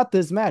don't want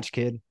this match,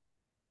 kid.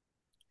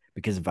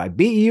 Because if I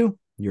beat you,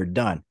 you're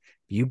done.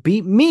 If you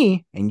beat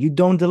me and you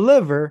don't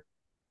deliver,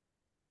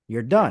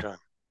 you're You're done. done.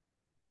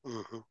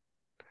 Hmm.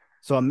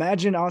 So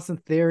imagine Austin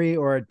Theory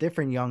or a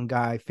different young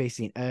guy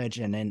facing Edge,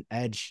 and then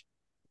Edge,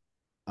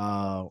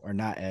 or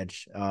not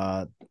Edge,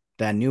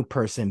 that new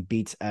person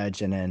beats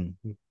Edge, and then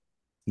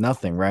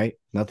nothing, right?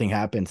 Nothing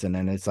happens, and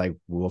then it's like,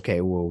 well,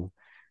 okay, well,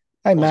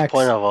 hi What's the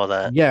point Max. of all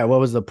that? Yeah, what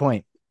was the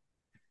point?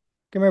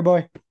 Come here,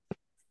 boy.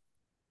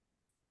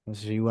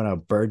 So you want a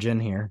virgin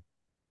here?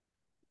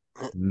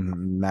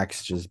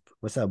 Max just,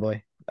 what's up,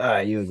 boy?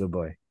 You a good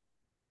boy.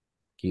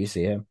 Can you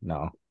see him?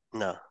 No,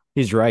 No,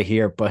 he's right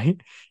here, but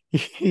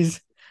he's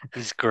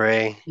he's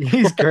gray.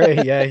 he's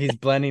great. Yeah, he's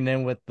blending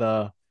in with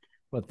the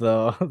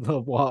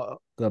the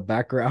wall, the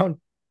background.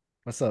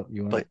 What's up?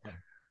 You want?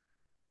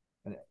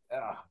 But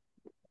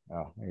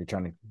Oh, you're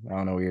trying to. I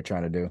don't know what you're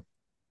trying to do.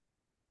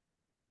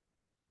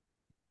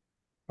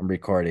 I'm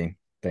recording.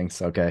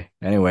 Thanks. Okay.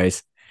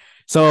 Anyways,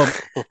 so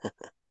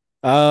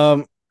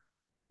um,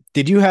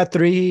 did you have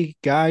three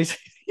guys?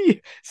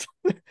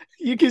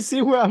 You can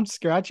see where I'm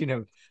scratching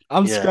him.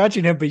 I'm yeah,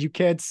 scratching him, but you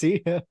can't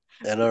see him.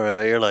 I know, right?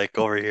 You're like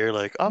over here,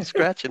 like I'm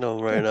scratching him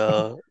right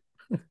now.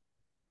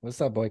 What's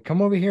up, boy?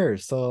 Come over here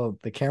so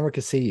the camera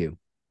can see you,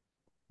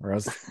 or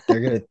else they're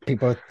gonna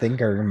people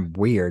think I'm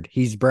weird.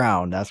 He's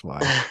brown, that's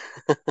why.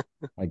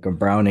 Like a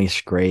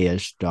brownish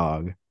grayish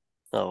dog.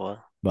 Oh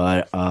well.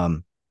 But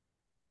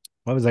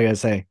what was I gonna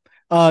say?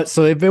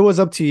 So if it was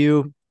up to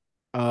you,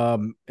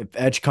 if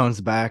Edge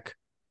comes back,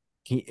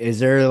 is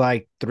there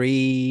like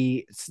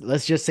three?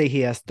 Let's just say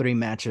he has three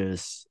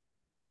matches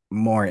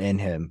more in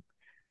him.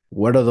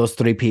 What are those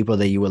three people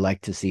that you would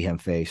like to see him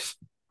face?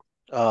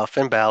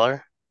 Finn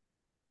Balor,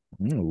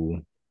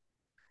 Ooh,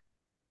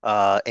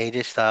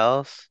 AJ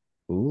Styles,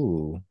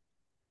 ooh,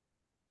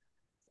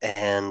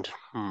 and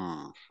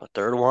a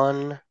third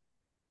one.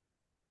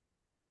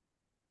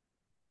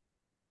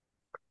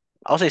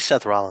 I'll say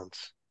Seth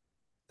Rollins.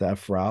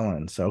 Seth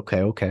Rollins.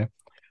 Okay, okay.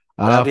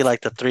 That'd Uh, be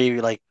like the three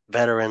like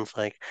veterans.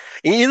 Like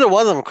either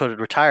one of them could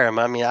retire him.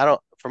 I mean, I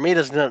don't. For me,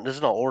 there's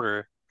no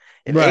order.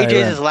 If right, AJ's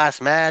right. his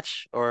last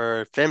match,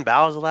 or Finn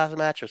Balor's the last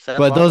match, or Seth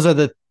But those Rollins, are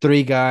the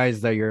three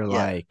guys that you're yeah.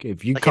 like,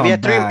 if you Like if he come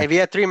had three, back, if he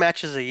had three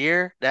matches a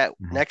year, that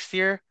next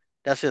year,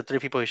 that's the three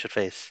people he should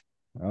face.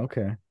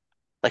 okay.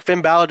 Like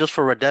Finn Balor just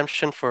for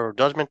redemption for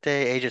Judgment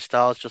Day, AJ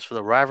Styles just for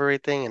the rivalry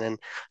thing, and then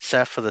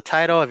Seth for the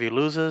title. If he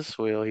loses,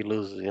 well, he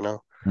loses.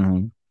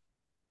 Mhm.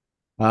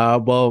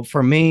 Well,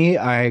 for me,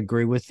 I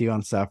agree with you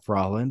on Seth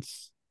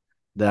Rollins.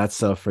 That's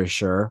for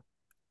sure.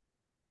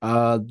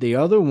 The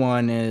other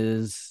one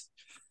is,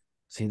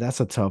 see,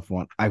 that's a tough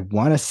one. I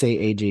want to say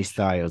AJ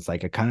Styles.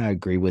 Like, I kind of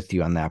agree with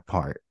you on that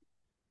part.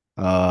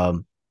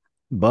 Um,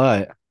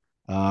 but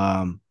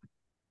um,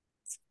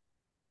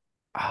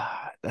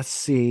 let's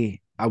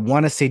see. I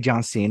want to say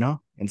John Cena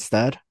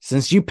instead.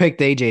 Since you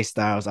picked AJ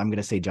Styles, I'm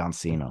gonna say John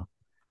Cena.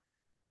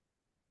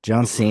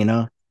 John Hmm.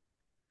 Cena.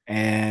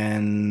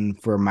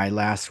 And for my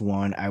last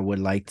one, I would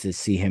like to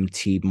see him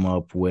team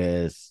up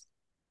with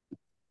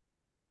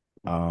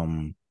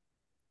um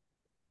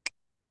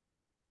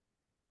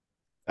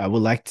I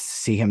would like to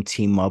see him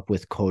team up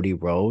with Cody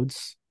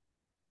Rhodes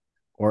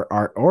or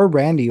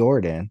Randy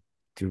Orton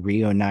to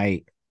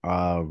reunite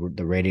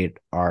the rated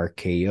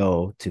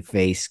RKO to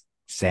face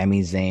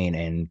Sami Zayn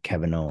and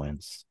Kevin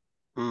Owens.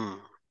 Hmm.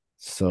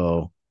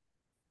 So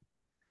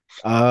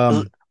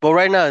um But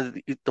right now,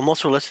 the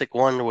most realistic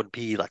one would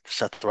be like the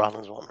Seth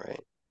Rollins one, right?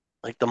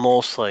 Like the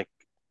most like,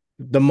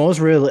 the most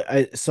real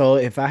so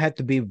if I had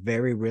to be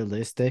very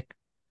realistic,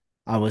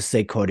 I would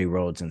say Cody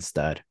Rhodes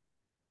instead.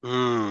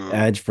 hmm.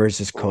 Edge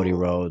versus Cody Hmm.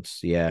 Rhodes.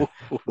 Yeah.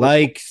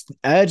 Like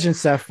Edge and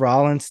Seth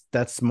Rollins,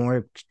 that's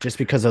more just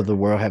because of the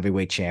World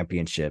Heavyweight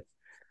Championship.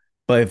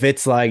 But if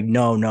it's like,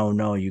 no, no,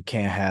 no, we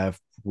can't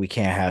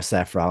have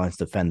Seth Rollins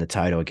defend the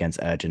title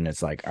against Edge, and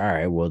it's like, all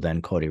right, well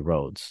then Cody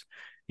Rhodes,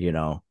 you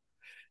know,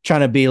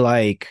 trying to be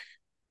like,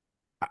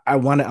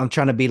 I'm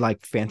trying to be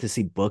like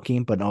fantasy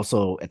booking, but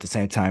also at the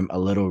same time a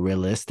little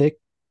realistic.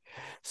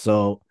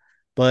 So,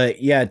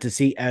 but yeah, to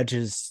see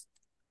Edge's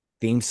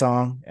theme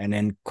song and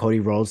then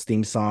Cody Rhodes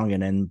theme song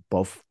and then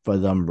both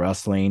of them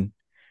wrestling.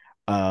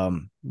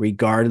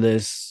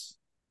 Regardless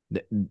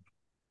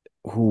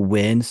who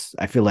wins,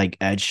 I feel like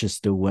Edge should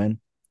still win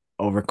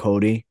over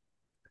Cody.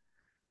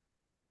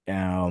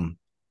 Um,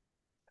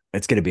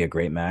 it's gonna be a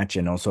great match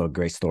and also a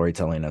great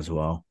storytelling as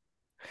well.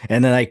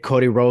 And then like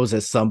Cody Rhodes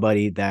is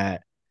somebody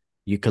that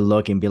you could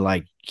look and be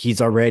like,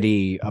 he's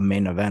already a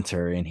main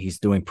eventer and he's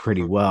doing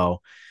pretty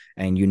well.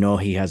 And you know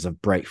he has a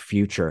bright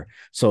future.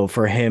 So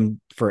for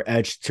him, for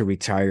Edge to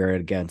retire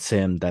against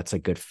him, that's a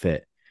good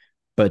fit.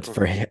 But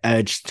for Hmm.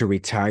 Edge to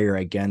retire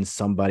against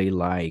somebody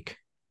like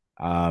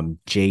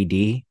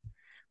JD,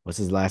 what's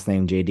his last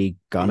name? JD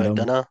Gundam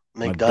McDonough.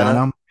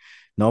 McDonough.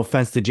 No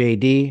offense to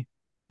JD,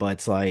 but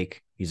it's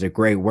like he's a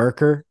great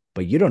worker,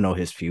 but you don't know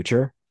his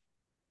future.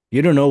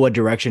 You don't know what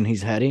direction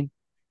he's heading.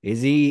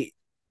 Is he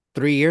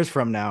 3 years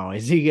from now?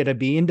 Is he gonna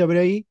be in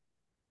WWE?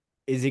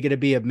 Is he gonna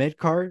be a mid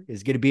card?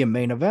 Is he gonna be a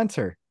main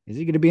eventer? Is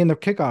he gonna be in the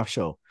kickoff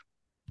show?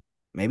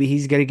 Maybe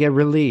he's gonna get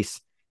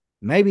released.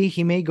 Maybe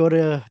he may go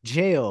to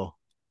jail,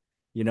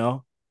 you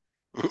know?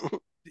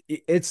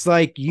 it's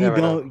like Never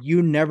know.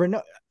 you never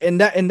know. And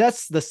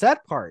that's the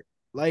sad part.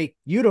 Like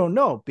you don't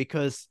know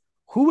because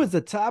who was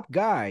the top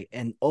guy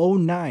in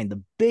 '09,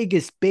 the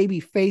biggest baby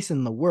face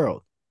in the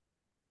world?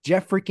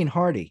 Jeff freaking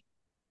Hardy.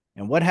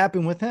 And what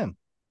happened with him?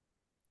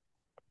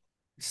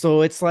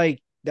 So it's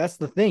like that's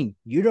the thing.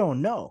 You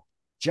don't know.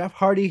 Jeff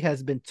Hardy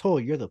has been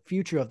told you're the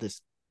future of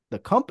the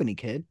company,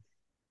 kid.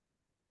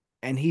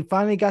 And he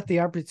finally got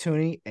the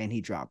opportunity and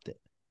he dropped it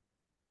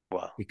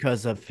Wow.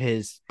 because of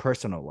his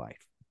personal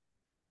life.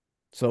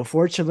 So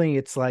fortunately,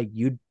 it's like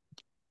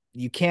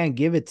you can't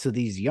give it to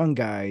these young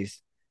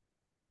guys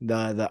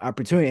the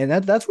opportunity, and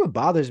that's what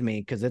bothers me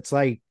because it's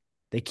like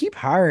they keep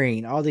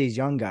hiring all these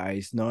young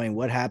guys, knowing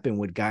what happened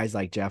with guys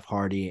like Jeff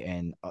Hardy,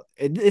 and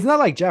it's not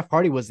like Jeff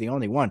Hardy was the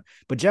only one,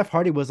 but Jeff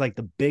Hardy was like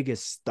the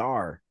biggest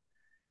star,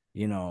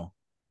 you know.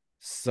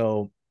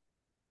 So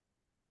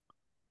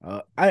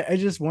I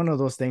just one of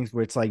those things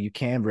where it's like you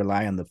can't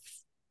rely on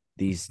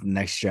these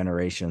next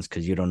generations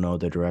because you don't know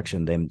the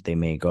direction they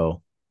may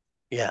go.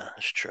 Yeah,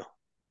 that's true.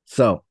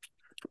 So,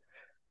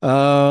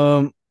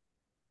 um,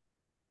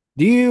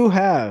 do you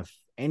have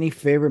any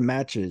favorite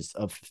matches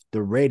of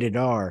the rated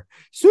R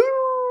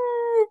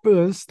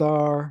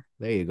superstar?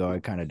 There you go. I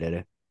kind of did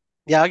it.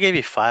 Yeah, I'll give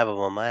you five of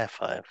them. I have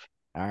five.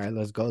 All right,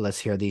 let's go. Let's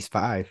hear these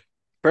five.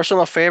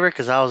 Personal favorite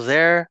because I was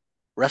there.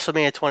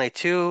 WrestleMania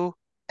 22,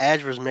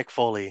 Edge versus Mick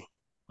Foley.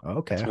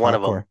 Okay, That's one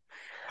of them.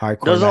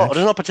 hardcore There's no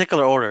match.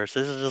 particular order. So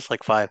this is just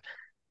like five.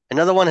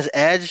 Another one is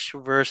Edge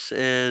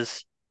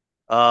versus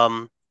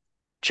um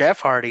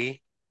Jeff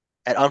Hardy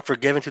at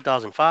Unforgiven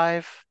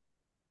 2005.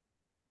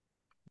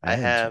 I Edge.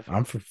 have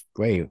I'm for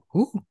wait.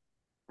 Who?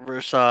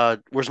 versus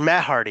where's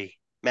Matt Hardy?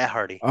 Matt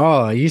Hardy.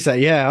 Oh, you said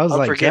yeah. I was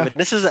like Unforgiven. Jeff.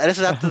 This is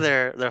after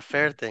their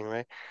fair thing,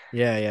 right?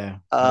 Yeah, yeah.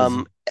 Was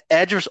Um,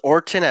 Edge versus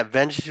Orton at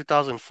Vengeance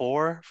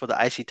 2004 for the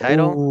IC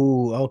title.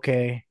 oh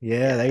okay.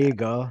 Yeah, there Yeah. you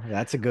go.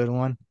 That's a good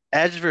one.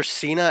 Edge versus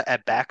Cena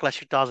at Backlash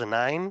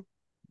 2009,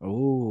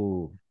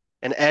 Oh,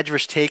 and Edge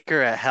versus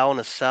Taker at Hell in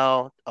a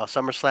Cell,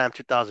 SummerSlam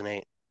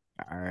 2008,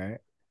 all right.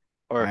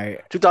 or I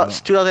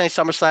 2008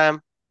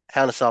 SummerSlam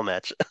Hell in a Cell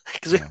match.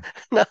 Because we yeah,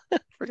 no,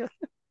 forget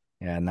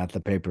yeah, not the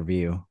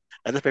pay-per-view.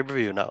 at the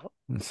pay-per-view. No,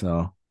 So,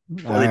 all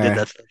before they did right.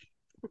 that stuff.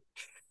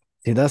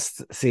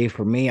 See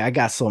for me, I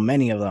got so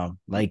many of them.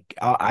 Like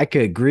I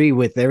could agree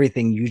with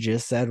everything you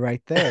just said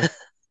right there.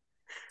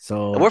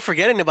 And we're So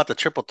forgetting about the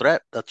triple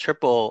threat, the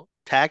triple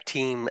tag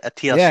team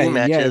at yeah, TLC yeah,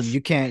 matches.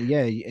 you can't,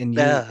 yeah, and you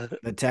Yeah,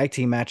 the tag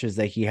team matches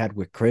that he had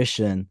with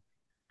Christian.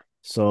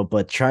 So,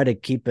 but try to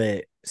keep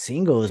it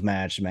singles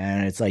match,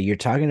 man. It's like you're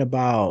talking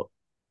about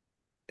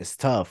it's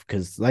tough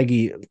because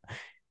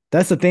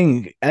that's the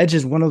thing. Edge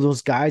is one of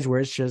those guys where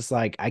it's just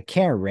like I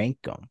can't rank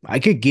them. I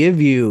could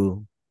give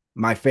you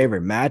my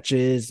favorite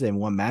matches and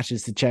what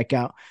matches to check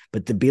out,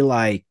 but to be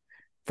like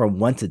from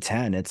 1 to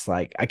 10, it's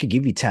like I could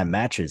give you 10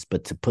 matches,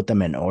 but to put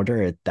them in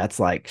order, that's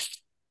like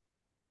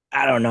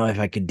I don't know if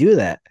I could do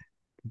that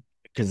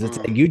because it's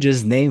like mm, you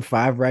just named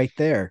five right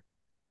there.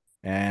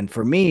 And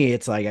for me,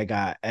 it's like I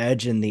got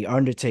Edge and the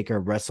Undertaker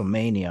at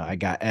WrestleMania. I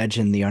got Edge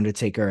and the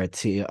Undertaker at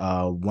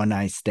One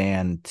Night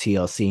Stand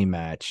TLC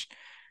match.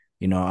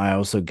 I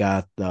also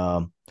got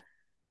the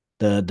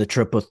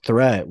triple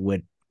threat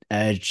with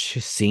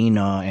Edge,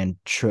 Cena, and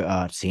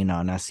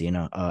Cena, not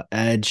Cena,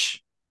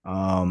 Edge,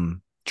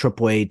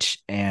 Triple H,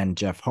 and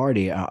Jeff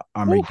Hardy, oof,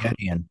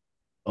 Armageddon,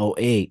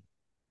 '08.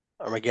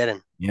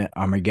 Armageddon. Yeah,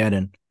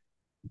 Armageddon.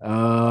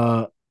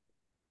 Uh,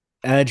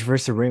 Edge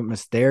versus Rey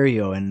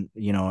Mysterio, and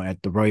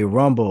at the Royal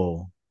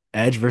Rumble,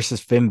 Edge versus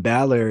Finn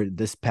Balor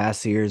this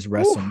past year's Oof.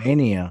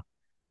 WrestleMania.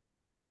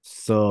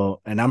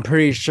 So, and I'm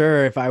pretty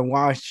sure if I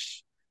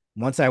watch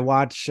once I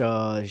watch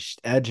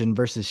Edge and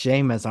versus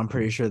Sheamus, I'm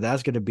pretty sure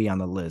that's going to be on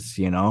the list.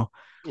 Yeah,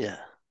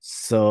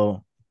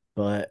 So,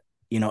 but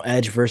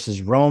Edge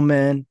versus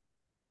Roman.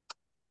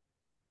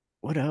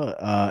 What else?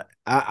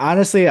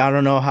 Honestly, I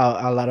don't know how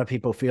a lot of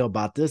people feel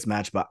about this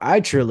match, but I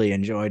truly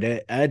enjoyed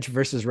it. Edge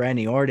versus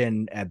Randy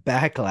Orton at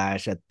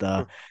Backlash at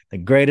the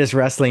greatest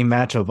wrestling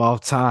match of all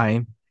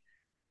time.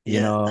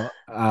 yeah,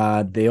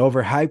 They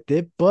overhyped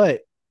it,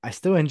 but I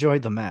still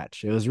enjoyed the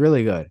match. It was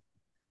really good.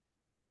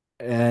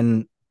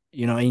 And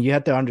and you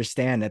have to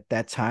understand at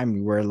that time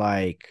we were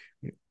like,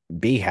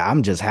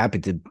 I'm just happy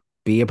to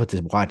be able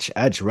to watch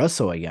Edge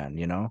wrestle again,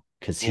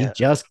 because yeah.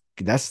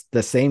 that's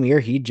the same year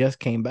he just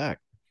came back.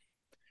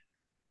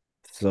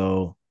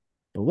 So,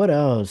 but what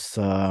else?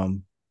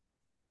 Um,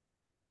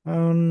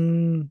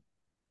 I'm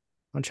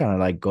trying to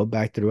like go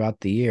back throughout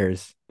the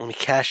years. When he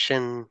cashed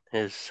in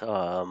his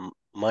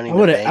Money I in the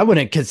wouldn't I Bank.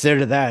 wouldn't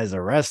consider that as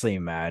a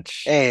wrestling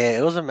match. Hey,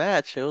 it was a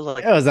match. It was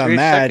like It was a 3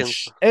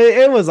 seconds. match.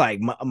 It was like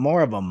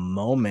more of a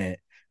moment,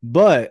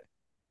 but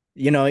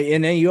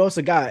and then you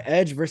also got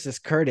Edge versus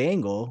Kurt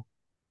Angle.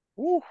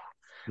 Ooh.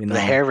 You The know,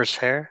 hair versus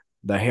hair.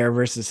 the hair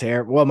versus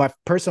hair. Well, my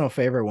personal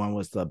favorite one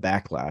was the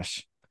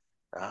Backlash.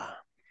 Ah,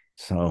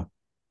 So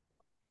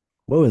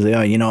what was it?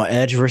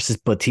 Edge versus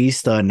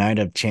Batista, Night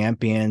of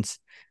Champions.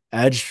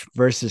 Edge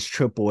versus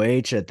Triple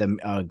H at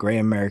the Great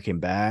American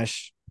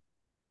Bash.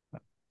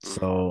 Mm-hmm.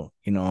 So,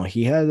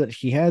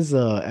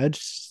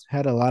 Edge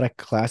had a lot of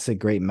classic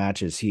great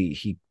matches.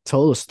 He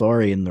told a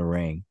story in the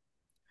ring.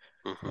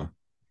 Mm-hmm. So,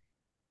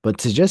 but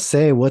to just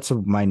say what's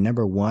my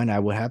number one, I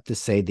would have to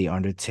say The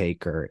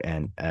Undertaker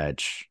and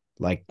Edge.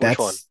 Like Which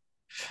one? that's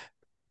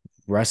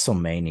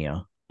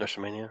WrestleMania.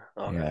 WrestleMania.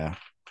 Okay. Yeah.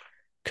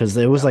 Because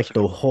it was That was like a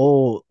the good one.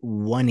 whole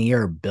 1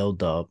 year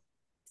build up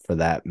for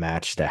that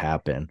match to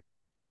happen.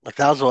 Like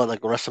that was what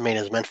like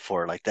WrestleMania is meant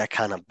for, like that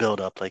kind of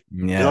build up. Like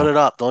build Yeah. it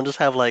up. Don't just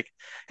have like,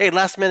 hey,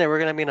 last minute we're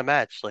gonna be in a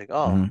match. Like,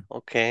 oh, Hmm.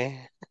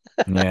 okay.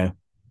 Yeah.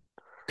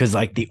 Because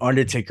like the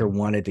Undertaker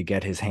wanted to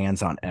get his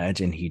hands on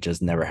Edge and he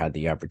just never had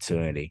the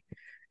opportunity.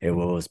 It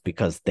was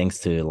because thanks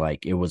to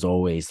like it was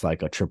always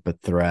like a triple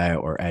threat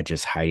or Edge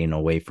is hiding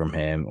away from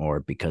him or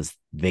because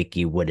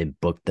Vicky wouldn't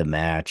book the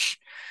match.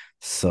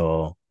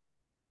 So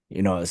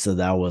so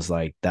that was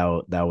like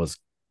that was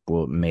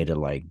what made it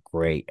like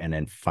great. And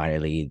then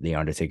finally the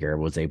Undertaker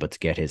was able to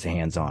get his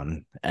hands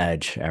on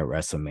Edge at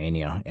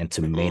WrestleMania and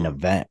to main Mm.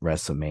 event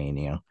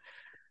WrestleMania.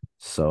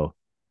 So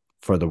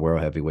for the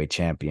World Heavyweight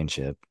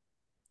Championship.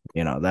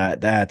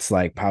 That's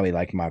like probably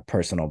like my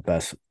personal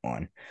best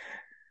one.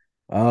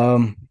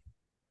 Um,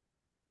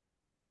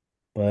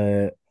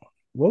 but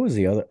what was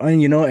the other?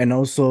 And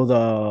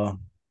also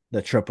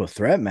the triple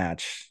threat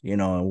match,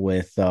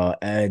 with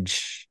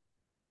Edge,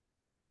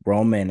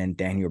 Roman, and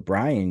Daniel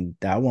Bryan.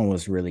 That one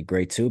was really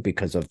great too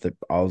because of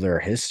all their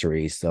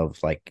histories of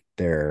like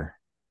their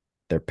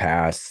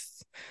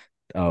past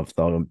of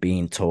them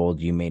being told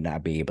you may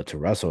not be able to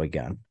wrestle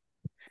again.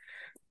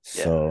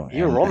 Yeah. So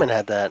Even Roman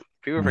had that.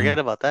 People forget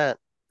mhm. about that.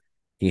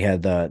 He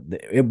had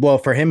well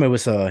for him it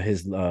was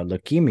his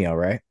leukemia,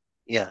 right?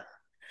 Yeah.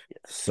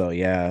 Yes. So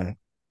yeah,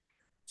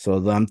 so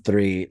them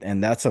three,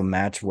 and that's a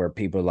match where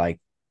people like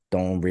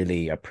don't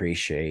really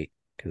appreciate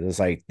because it's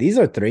like these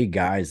are three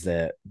guys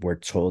that were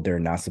told they're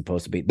not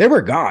supposed to be. They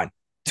were gone.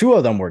 Two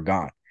of them were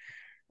gone.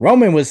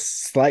 Roman was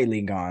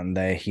slightly gone.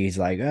 That he's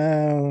like,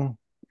 oh,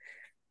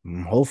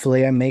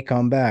 hopefully I may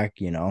come back.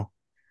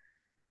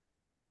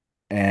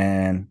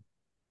 And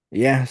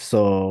yeah,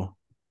 so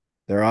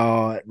they're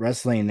all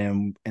wrestling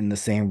in the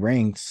same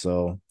ring.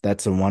 So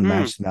that's the one Hmm.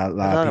 match not a I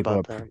lot of thought people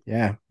about are. that.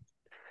 Yeah,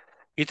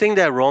 You think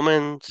that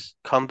Roman's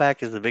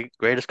comeback is the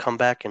greatest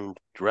comeback in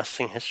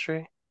wrestling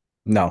history?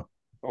 no,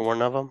 Or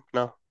one of them?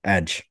 No.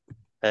 Edge,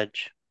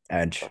 Edge.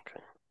 Edge, Okay.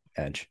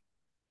 Edge.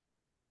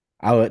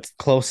 I would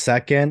close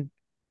second.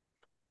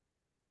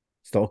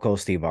 Stone Cold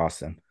Steve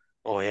Austin.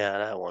 Oh yeah,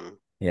 that one.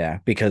 Yeah,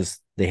 because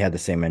they had the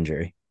same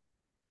injury.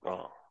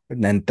 Oh.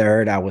 And then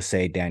third, I would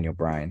say Daniel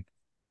Bryan.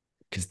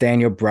 Because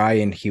Daniel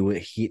Bryan,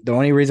 the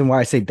only reason why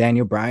I say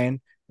Daniel Bryan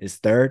is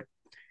third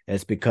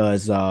is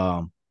because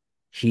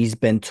he's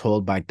been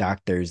told by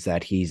doctors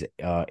that he's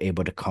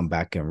able to come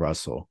back and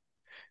wrestle.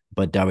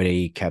 But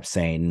WWE kept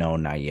saying no,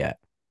 not yet.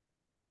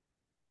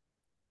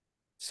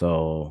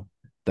 So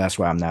that's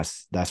why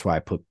I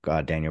put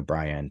Daniel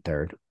Bryan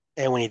third.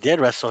 And when he did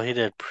wrestle,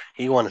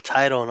 he won a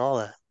title and all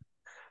that.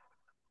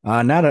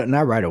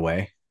 Not right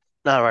away.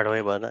 Not right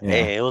away, but Yeah.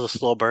 hey, it was a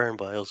slow burn,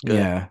 but it was good.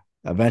 Yeah.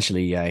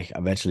 Eventually, yeah.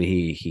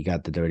 Eventually he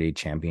got the dirty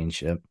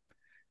championship,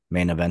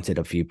 main evented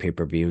a few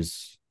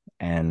pay-per-views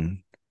and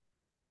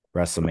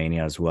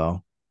WrestleMania as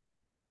well.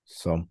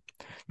 So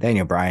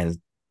Daniel Bryan,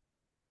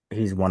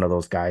 he's one of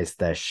those guys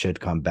that should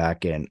come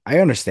back. And I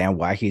understand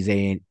why he's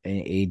in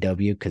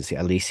AEW because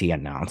at least he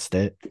announced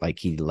it. Like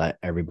he let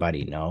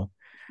everybody know.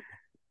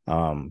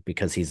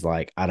 Because he's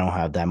like, I don't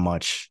have that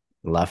much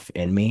left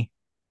in me.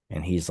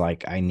 And he's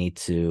like, I need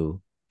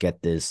to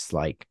get this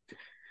like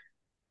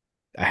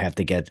I have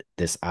to get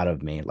this out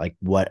of me. Like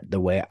what the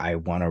way I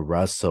want to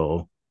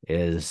wrestle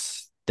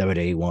is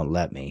WWE won't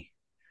let me.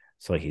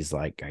 So he's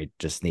like, I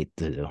just need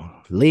to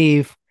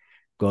leave,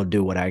 go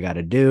do what I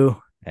gotta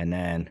do, and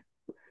then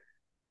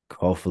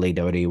hopefully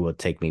WWE will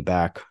take me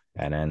back.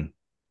 And then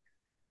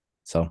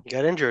so He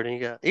got injured and he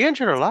got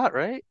injured a lot,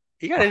 right?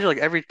 He got injured like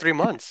every 3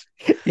 months.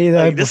 either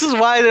Like this is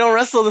why they don't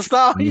wrestle the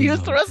style he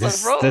used to wrestle,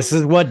 bro. this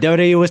is what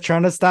WWE was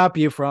trying to stop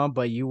you from,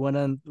 but you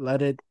wouldn't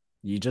let it.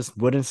 You just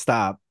wouldn't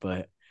stop.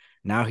 But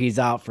now he's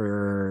out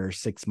for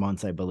 6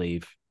 months, I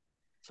believe.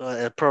 So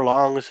it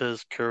prolongs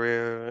his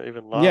career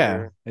even Yeah,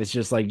 longer. it's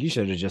just like you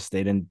should have just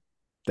stayed in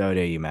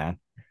WWE, man.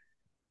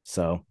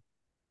 So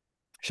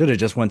should have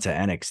just went to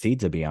NXT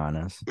to be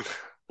honest.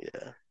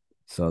 Yeah.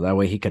 So that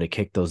way he could have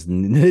kicked those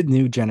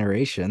new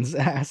generations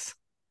ass.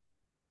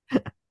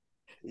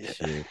 Yeah.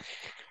 Shoot.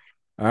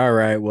 All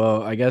right.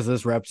 Well, I guess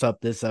this wraps up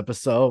this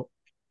episode.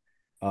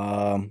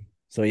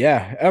 So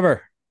yeah,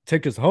 Ever,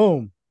 take us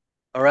home.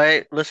 All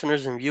right,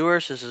 listeners and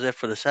viewers, this is it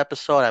for this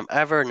episode. I'm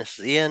Ever, and this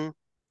is Ian.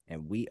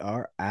 And we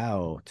are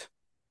out.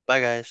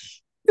 Bye,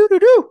 guys. Doo doo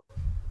doo.